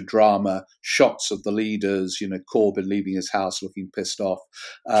capture drama, shots of the leaders, Corbyn leaving his house looking pissed off,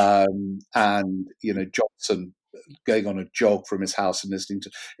 and, Johnson going on a jog from his house and listening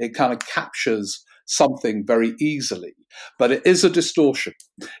to it. Kind of captures something very easily. But it is a distortion.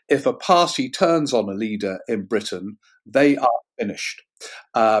 If a party turns on a leader in Britain, they are finished,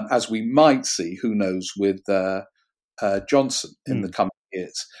 as we might see, who knows, with Johnson in the coming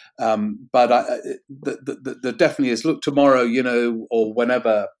years. But there definitely is. Look, tomorrow, or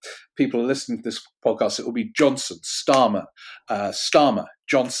whenever people are listening to this podcast, it will be Johnson, Starmer,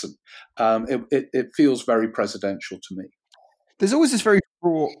 Johnson. It feels very presidential to me. There's always this very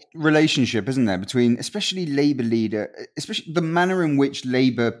fraught relationship, isn't there, between especially Labour leader, especially the manner in which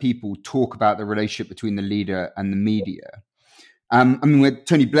Labour people talk about the relationship between the leader and the media. Where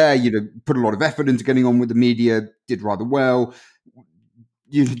Tony Blair, put a lot of effort into getting on with the media, did rather well.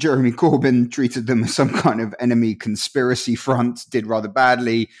 Jeremy Corbyn treated them as some kind of enemy conspiracy front, did rather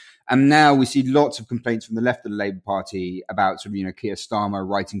badly. And now we see lots of complaints from the left of the Labour Party about Keir Starmer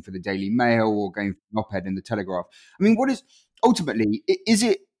writing for the Daily Mail or going for an op-ed in the Telegraph. What is ultimately, is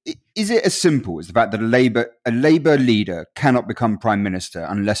it as simple as the fact that a Labour leader cannot become Prime Minister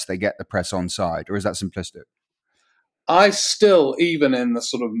unless they get the press on side, or is that simplistic? I still, even in the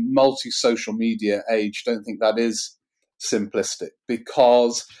sort of multi-social media age, don't think that is simplistic,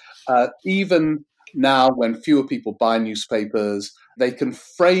 because even now when fewer people buy newspapers, they can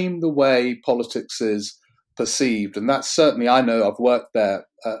frame the way politics is perceived. And that's certainly, I know, I've worked there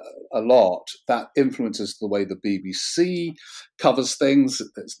a lot, that influences the way the BBC covers things.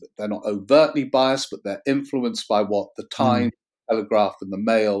 They're not overtly biased, but they're influenced by what the Times, Telegraph and the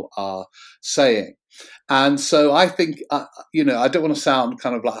Mail are saying. And so I think, I don't want to sound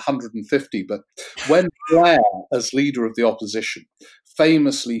kind of like 150, but when Blair, as leader of the opposition,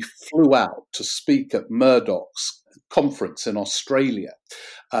 famously flew out to speak at Murdoch's conference in Australia,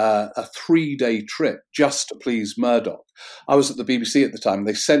 a 3-day trip just to please Murdoch. I was at the BBC at the time.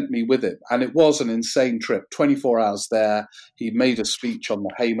 They sent me with him, and it was an insane trip, 24 hours there. He made a speech on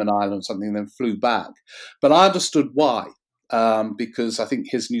the Hayman Islands, something, and then flew back. But I understood why. Because I think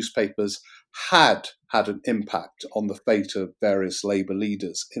his newspapers had an impact on the fate of various Labour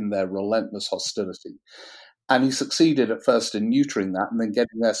leaders in their relentless hostility. And he succeeded at first in neutering that and then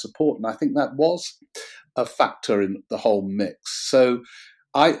getting their support. And I think that was a factor in the whole mix. So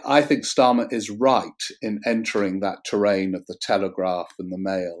I think Starmer is right in entering that terrain of the Telegraph and the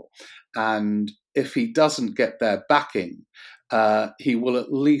Mail. And if he doesn't get their backing, he will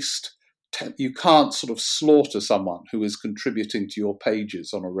at least... You can't sort of slaughter someone who is contributing to your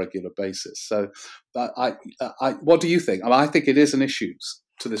pages on a regular basis. So, what do you think? I think it is an issue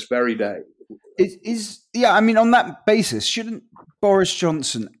to this very day. On that basis, shouldn't Boris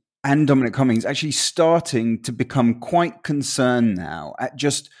Johnson and Dominic Cummings actually starting to become quite concerned now at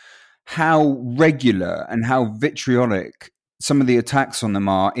just how regular and how vitriolic some of the attacks on them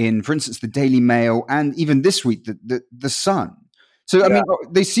are in, for instance, the Daily Mail and even this week, the Sun? So,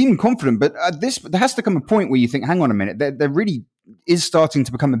 they seem confident, but there has to come a point where you think, hang on a minute, there really is starting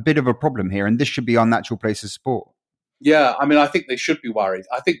to become a bit of a problem here, and this should be our natural place of support. Yeah, I think they should be worried.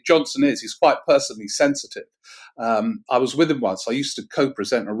 I think Johnson is. He's quite personally sensitive. I was with him once. I used to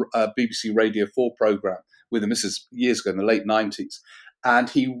co-present a BBC Radio 4 programme with him. This is years ago in the late 90s. And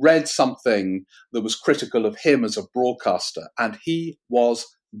he read something that was critical of him as a broadcaster, and he was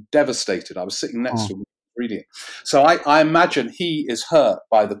devastated. I was sitting next to him reading. So I imagine he is hurt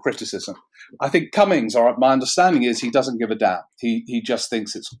by the criticism. I think Cummings, my understanding is he doesn't give a damn. He just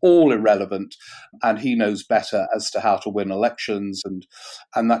thinks it's all irrelevant, and he knows better as to how to win elections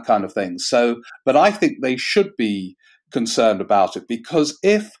and that kind of thing. So, but I think they should be concerned about it, because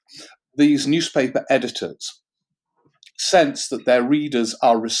if these newspaper editors sense that their readers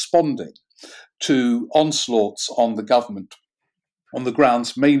are responding to onslaughts on the government on the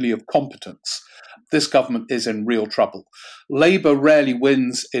grounds mainly of competence, this government is in real trouble. Labour rarely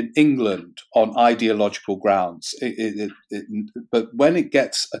wins in England on ideological grounds, but when it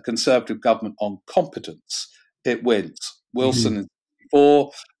gets a Conservative government on competence, it wins. Wilson in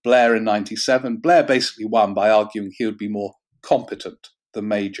 1994, Blair in 1997. Blair basically won by arguing he would be more competent than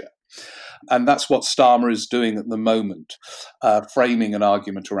Major. And that's what Starmer is doing at the moment, framing an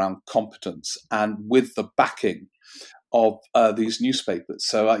argument around competence and with the backing of these newspapers.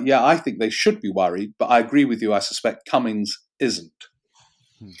 So, I think they should be worried, but I agree with you. I suspect Cummings isn't.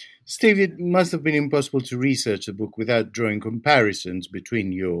 Steve, it must have been impossible to research the book without drawing comparisons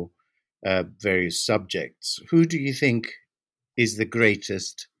between your various subjects. Who do you think is the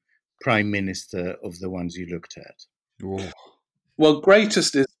greatest prime minister of the ones you looked at? Oh. Well,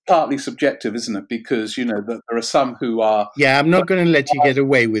 greatest is partly subjective, isn't it? Because, there are some who are... Yeah, I'm not going to let you get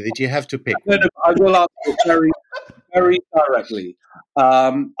away with it. You have to pick one. No, I will answer it very, very directly.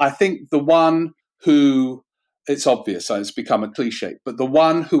 I think the one who... It's obvious, so it's become a cliche, but the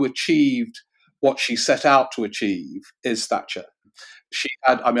one who achieved what she set out to achieve is Thatcher. She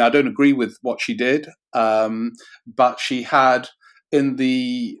had, I don't agree with what she did, but she had, in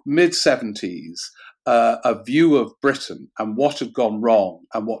the mid-70s, a view of Britain and what had gone wrong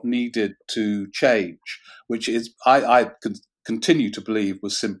and what needed to change, which is, I continue to believe,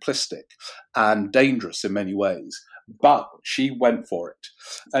 was simplistic and dangerous in many ways. But she went for it.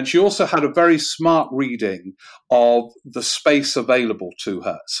 And she also had a very smart reading of the space available to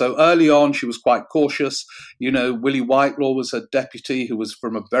her. So early on, she was quite cautious. Willie Whitelaw was her deputy, who was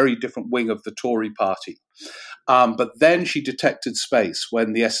from a very different wing of the Tory party. But then she detected space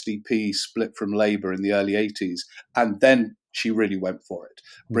when the SDP split from Labour in the early 80s. And then she really went for it,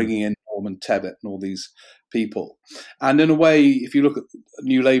 bringing in Norman Tebbit and all these people. And in a way, if you look at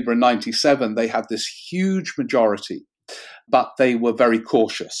New Labour in 97, they had this huge majority, but they were very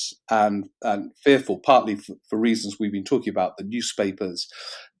cautious and fearful, partly for reasons we've been talking about. The newspapers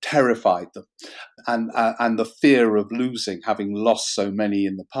terrified them, and the fear of losing, having lost so many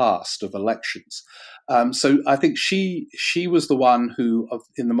in the past of elections. So I think she was the one who,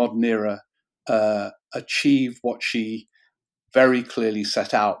 in the modern era, achieved what she very clearly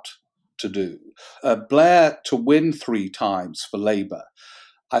set out to do. Blair to win 3 times for Labour.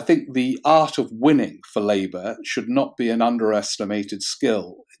 I think the art of winning for Labour should not be an underestimated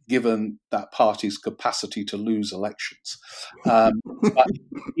skill, given that party's capacity to lose elections. But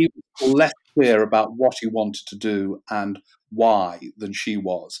he was less clear about what he wanted to do and why than she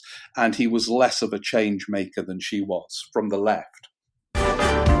was. And he was less of a change maker than she was from the left.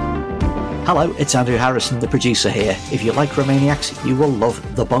 Hello, it's Andrew Harrison, the producer here. If you like Romaniacs, you will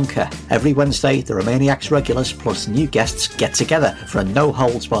love The Bunker. Every Wednesday, the Romaniacs regulars plus new guests get together for a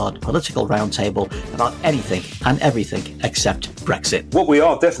no-holds-barred political roundtable about anything and everything except Brexit. What we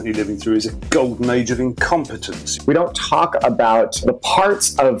are definitely living through is a golden age of incompetence. We don't talk about the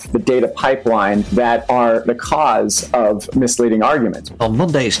parts of the data pipeline that are the cause of misleading arguments. On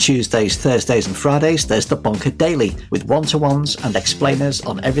Mondays, Tuesdays, Thursdays and Fridays, there's The Bunker Daily, with one-to-ones and explainers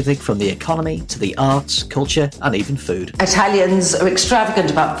on everything from the economy to the arts, culture and even food. Italians are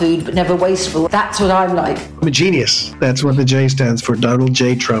extravagant about food but never wasteful. That's what I'm like. I'm a genius. That's what the J stands for, Donald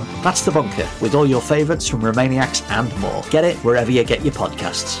J. Trump. That's The Bunker, with all your favourites from Romaniacs and more. Get it wherever you get your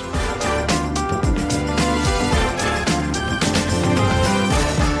podcasts.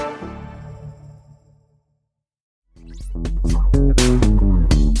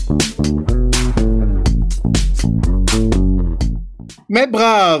 Mes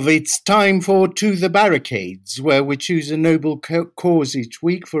braves, it's time for To the Barricades, where we choose a noble cause each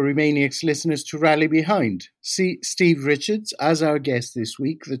week for Romaniacs listeners to rally behind. Steve Richards, as our guest this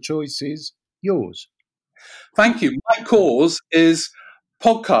week, the choice is yours. Thank you. My cause is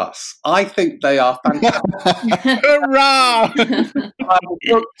podcasts. I think they are fantastic. Hurrah! I'm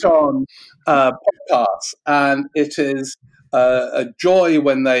hooked on podcasts, and it is a joy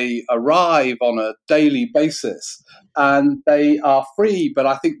when they arrive on a daily basis. And they are free, but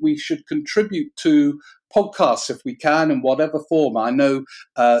I think we should contribute to podcasts if we can, in whatever form. I know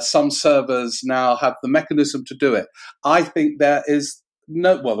some servers now have the mechanism to do it. I think there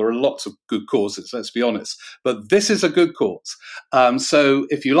are lots of good causes, let's be honest, but this is a good cause. So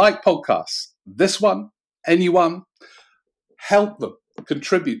if you like podcasts, this one, anyone, help them,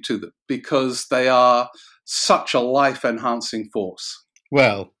 contribute to them, because they are such a life-enhancing force.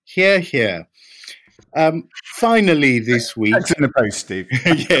 Well, here. Finally this week... That's in the post, Steve.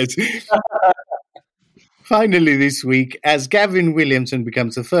 Yes. Finally this week, as Gavin Williamson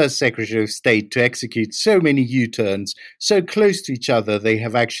becomes the first Secretary of State to execute so many U-turns, so close to each other they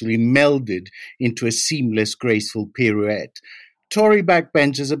have actually melded into a seamless, graceful pirouette, Tory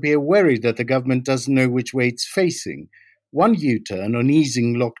backbenchers appear worried that the government doesn't know which way it's facing. One U-turn on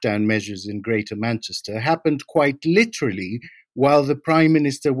easing lockdown measures in Greater Manchester happened quite literally while the Prime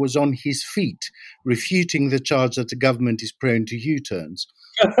Minister was on his feet, refuting the charge that the government is prone to U-turns.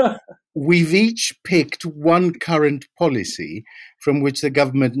 We've each picked one current policy from which the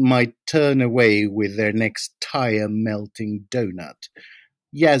government might turn away with their next tire-melting donut.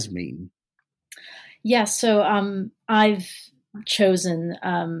 Yasmin. Yeah, so I've chosen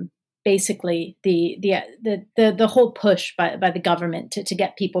basically the whole push by the government to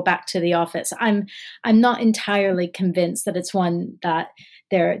get people back to the office. I'm not entirely convinced that it's one that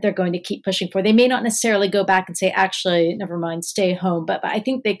they're going to keep pushing for. They may not necessarily go back and say, actually, never mind, stay home, but I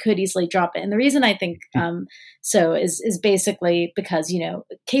think they could easily drop it. And the reason I think so is basically because,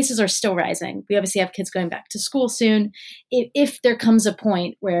 cases are still rising. We obviously have kids going back to school soon. If there comes a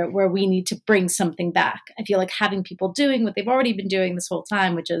point where we need to bring something back, I feel like having people doing what they've already been doing this whole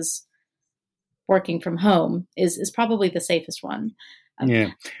time, which is working from home, is probably the safest one.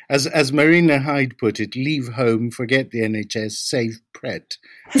 Yeah. As Marina Hyde put it, leave home, forget the NHS, save Pret.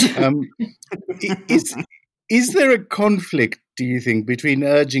 Is there a conflict, do you think, between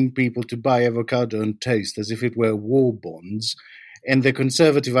urging people to buy avocado on toast as if it were war bonds and the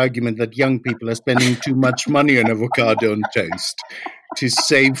conservative argument that young people are spending too much money on avocado on toast to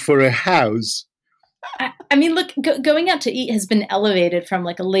save for a house? I mean, look, going out to eat has been elevated from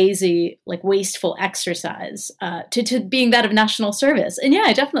like a lazy, like wasteful exercise to being that of national service. And yeah,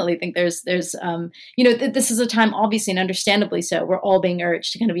 I definitely think there's this is a time, obviously and understandably so, we're all being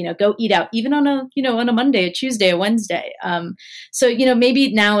urged to kind of, go eat out, even on a Monday, a Tuesday, a Wednesday. So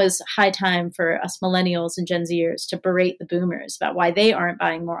maybe now is high time for us millennials and Gen Zers to berate the boomers about why they aren't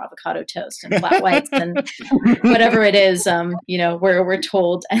buying more avocado toast and flat whites and whatever it is, we're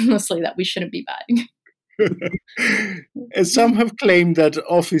told endlessly that we shouldn't be buying. Some have claimed that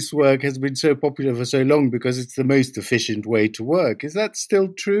office work has been so popular for so long because it's the most efficient way to work. Is that still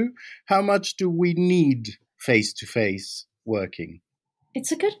true? How much do we need face-to-face working?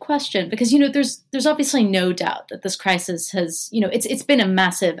 It's a good question because, there's obviously no doubt that this crisis has, it's been a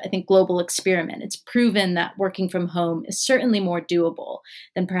massive, I think, global experiment. It's proven that working from home is certainly more doable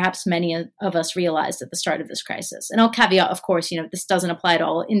than perhaps many of us realized at the start of this crisis. And I'll caveat, of course, this doesn't apply to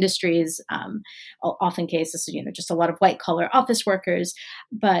all industries. Often cases, just a lot of white collar office workers.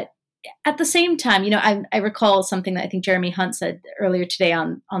 But at the same time, I recall something that I think Jeremy Hunt said earlier today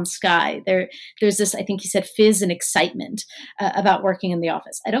on Sky. There's this, I think he said, fizz and excitement about working in the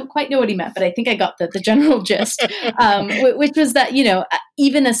office. I don't quite know what he meant, but I think I got the general gist, which was that,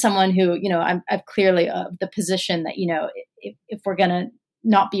 even as someone who, I've clearly of the position that, if we're going to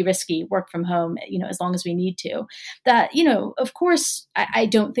not be risky, work from home, as long as we need to, that, of course, I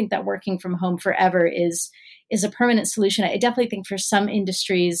don't think that working from home forever is a permanent solution. I definitely think for some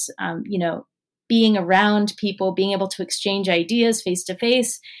industries, being around people, being able to exchange ideas face to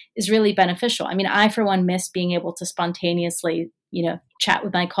face is really beneficial. I mean, I, for one, miss being able to spontaneously, chat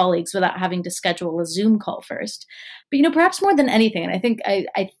with my colleagues without having to schedule a Zoom call first. But, perhaps more than anything, and I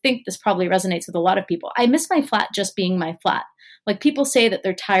think this probably resonates with a lot of people, I miss my flat just being my flat. Like, people say that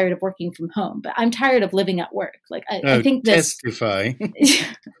they're tired of working from home, but I'm tired of living at work. Like, I think this... Testify.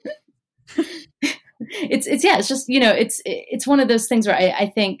 It's just, it's one of those things where I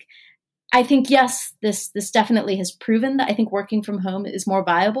think, yes, this definitely has proven that I think working from home is more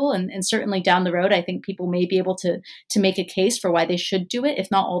viable. And certainly down the road, I think people may be able to make a case for why they should do it, if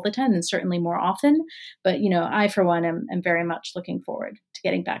not all the time, then certainly more often. But, I, for one, am very much looking forward to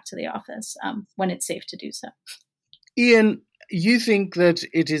getting back to the office when it's safe to do so. Ian, you think that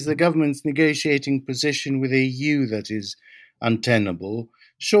it is the government's negotiating position with the EU that is untenable.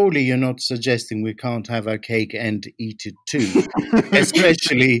 Surely you're not suggesting we can't have our cake and eat it too,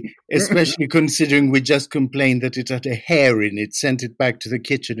 especially considering we just complained that it had a hair in it, sent it back to the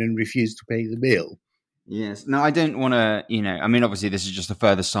kitchen and refused to pay the bill. Yes. No, I don't want to, obviously this is just a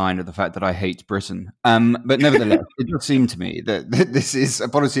further sign of the fact that I hate Britain. But nevertheless, it does seem to me that this is a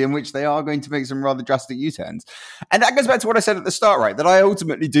policy in which they are going to make some rather drastic U-turns. And that goes back to what I said at the start, right? That I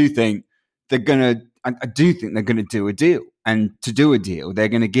ultimately do think I do think they're going to do a deal. And to do a deal, they're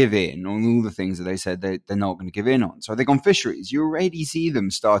going to give in on all the things that they said they're not going to give in on. So I think on fisheries, you already see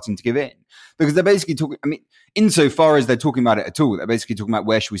them starting to give in because they're basically talking, insofar as they're talking about it at all, they're basically talking about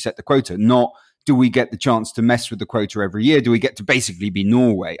where should we set the quota, not do we get the chance to mess with the quota every year? Do we get to basically be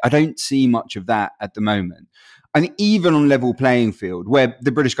Norway? I don't see much of that at the moment. I think even on level playing field, where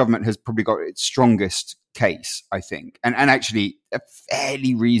the British government has probably got its strongest case, I think, and actually a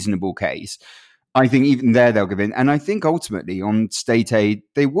fairly reasonable case, I think even there they'll give in. And I think ultimately on state aid,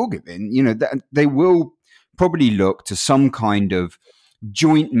 they will give in. They will probably look to some kind of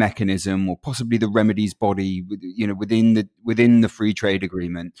joint mechanism or possibly the remedies body, within the free trade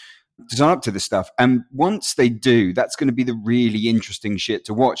agreement to sign up to this stuff. And once they do, that's going to be the really interesting shit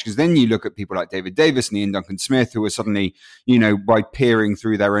to watch, because then you look at people like David Davis and Ian Duncan Smith, who are suddenly, by peering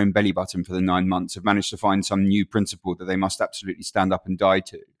through their own belly button for the 9 months, have managed to find some new principle that they must absolutely stand up and die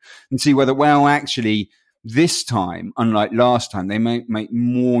to, and see whether, well, actually, this time, unlike last time, they may make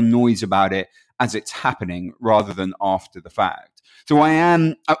more noise about it as it's happening rather than after the fact. So I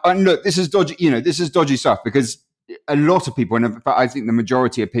am, and look, this is dodgy, this is dodgy stuff, because a lot of people, and in fact, I think the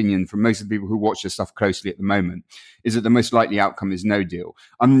majority opinion from most of the people who watch this stuff closely at the moment is that the most likely outcome is no deal.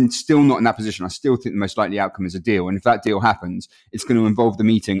 I'm still not in that position. I still think the most likely outcome is a deal. And if that deal happens, it's going to involve them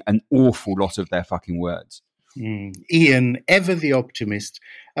eating an awful lot of their fucking words. Ian, ever the optimist.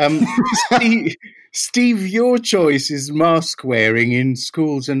 Steve, your choice is mask wearing in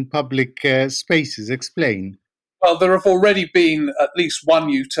schools and public spaces. Explain. Well, there have already been at least one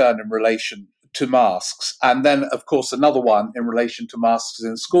U-turn in relation to masks, and then, of course, another one in relation to masks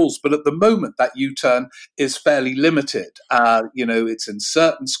in schools. But at the moment, that U-turn is fairly limited. It's in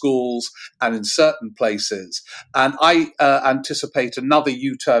certain schools and in certain places. And I anticipate another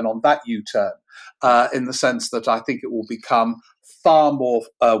U-turn on that U-turn in the sense that I think it will become far more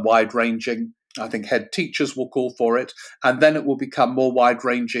wide-ranging. I think head teachers will call for it, and then it will become more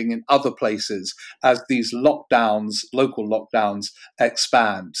wide-ranging in other places as these lockdowns, local lockdowns,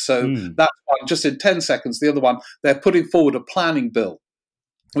 expand. So that's one. Just in 10 seconds, the other one, they're putting forward a planning bill,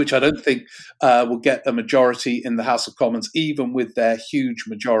 which I don't think will get a majority in the House of Commons, even with their huge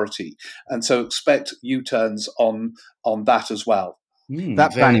majority. And so expect U-turns on that as well.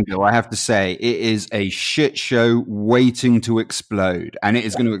 That planning bill, I have to say, it is a shit show waiting to explode, and it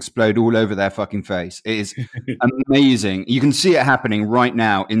is going to explode all over their fucking face. It is amazing. You can see it happening right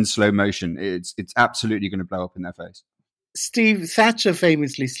now in slow motion. It's absolutely going to blow up in their face. Steve, Thatcher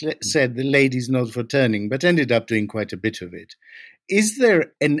famously said the lady's not for turning, but ended up doing quite a bit of it. Is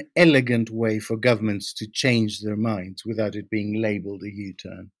there an elegant way for governments to change their minds without it being labelled a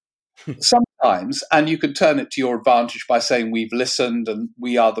U-turn? Sometimes, and you can turn it to your advantage by saying we've listened and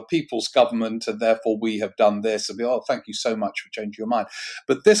we are the people's government and therefore we have done this, and thank you so much for changing your mind.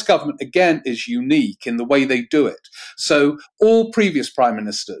 But this government, again, is unique in the way they do it. So all previous prime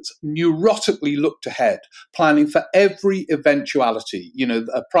ministers neurotically looked ahead, planning for every eventuality.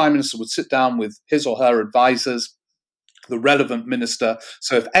 A prime minister would sit down with his or her advisors, the relevant minister.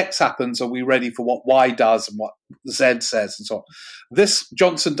 So if X happens, are we ready for what Y does and what Z says and so on? This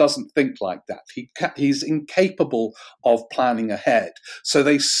Johnson doesn't think like that. He's incapable of planning ahead. So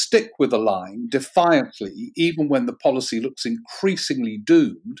they stick with a line defiantly, even when the policy looks increasingly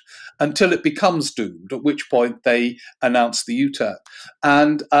doomed, until it becomes doomed, at which point they announce the U-turn.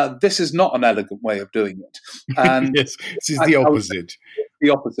 And this is not an elegant way of doing it. And yes, this is the opposite. The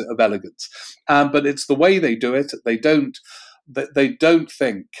opposite of elegance, but it's the way they do it. They don't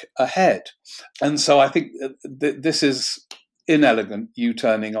think ahead, and so I think this is inelegant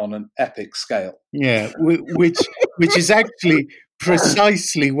U-turning on an epic scale. Yeah, which is actually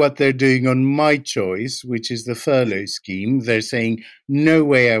precisely what they're doing on My Choice, which is the furlough scheme. They're saying, no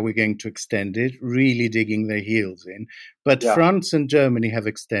way are we going to extend it, really digging their heels in. But France and Germany have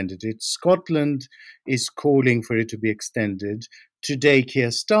extended it. Scotland is calling for it to be extended. Today, Keir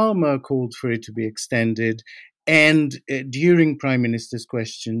Starmer called for it to be extended. And during Prime Minister's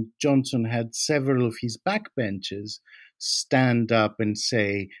question, Johnson had several of his backbenchers stand up and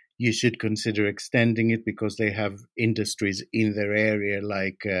say, you should consider extending it because they have industries in their area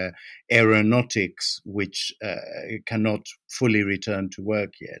like aeronautics, which cannot fully return to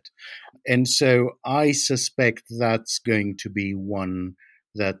work yet. And so I suspect that's going to be one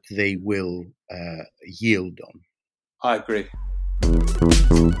that they will yield on. I agree.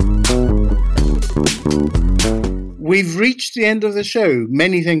 We've reached the end of the show.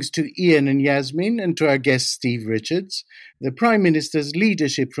 Many thanks to Ian and Yasmin and to our guest Steve Richards. The Prime Minister's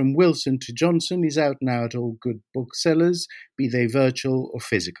Leadership from Wilson to Johnson is out now at all good booksellers, be they virtual or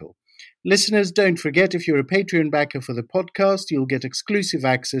physical. Listeners, don't forget, if you're a Patreon backer for the podcast, you'll get exclusive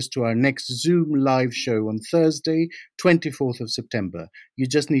access to our next Zoom live show on Thursday, 24th of September. You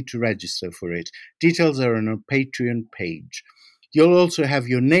just need to register for it. Details are on our Patreon page. You'll also have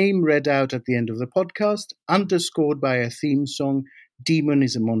your name read out at the end of the podcast, underscored by a theme song, Demon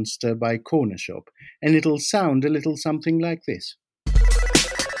is a Monster by Corner Shop, and it'll sound a little something like this.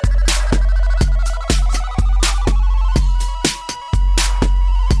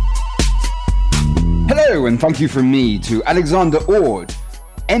 Hello, and thank you from me to Alexander Ord,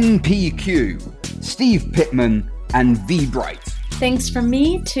 NPQ, Steve Pittman, and V. Bright. Thanks from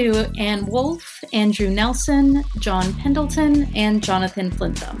me to Anne Wolfe, Andrew Nelson, John Pendleton, and Jonathan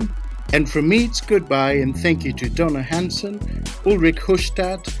Flintham. And from me, it's goodbye, and thank you to Donna Hansen, Ulrich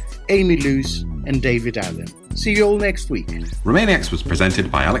Hustadt, Amy Luce, and David Allen. See you all next week. Remainiacs was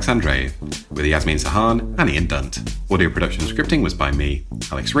presented by Alex Andreev, with Yasmin Sahan and Ian Dunt. Audio production and scripting was by me,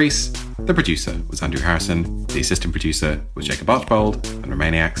 Alex Rees. The producer was Andrew Harrison. The assistant producer was Jacob Archbold. And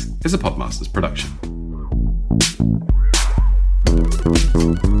Remainiacs is a Podmasters production.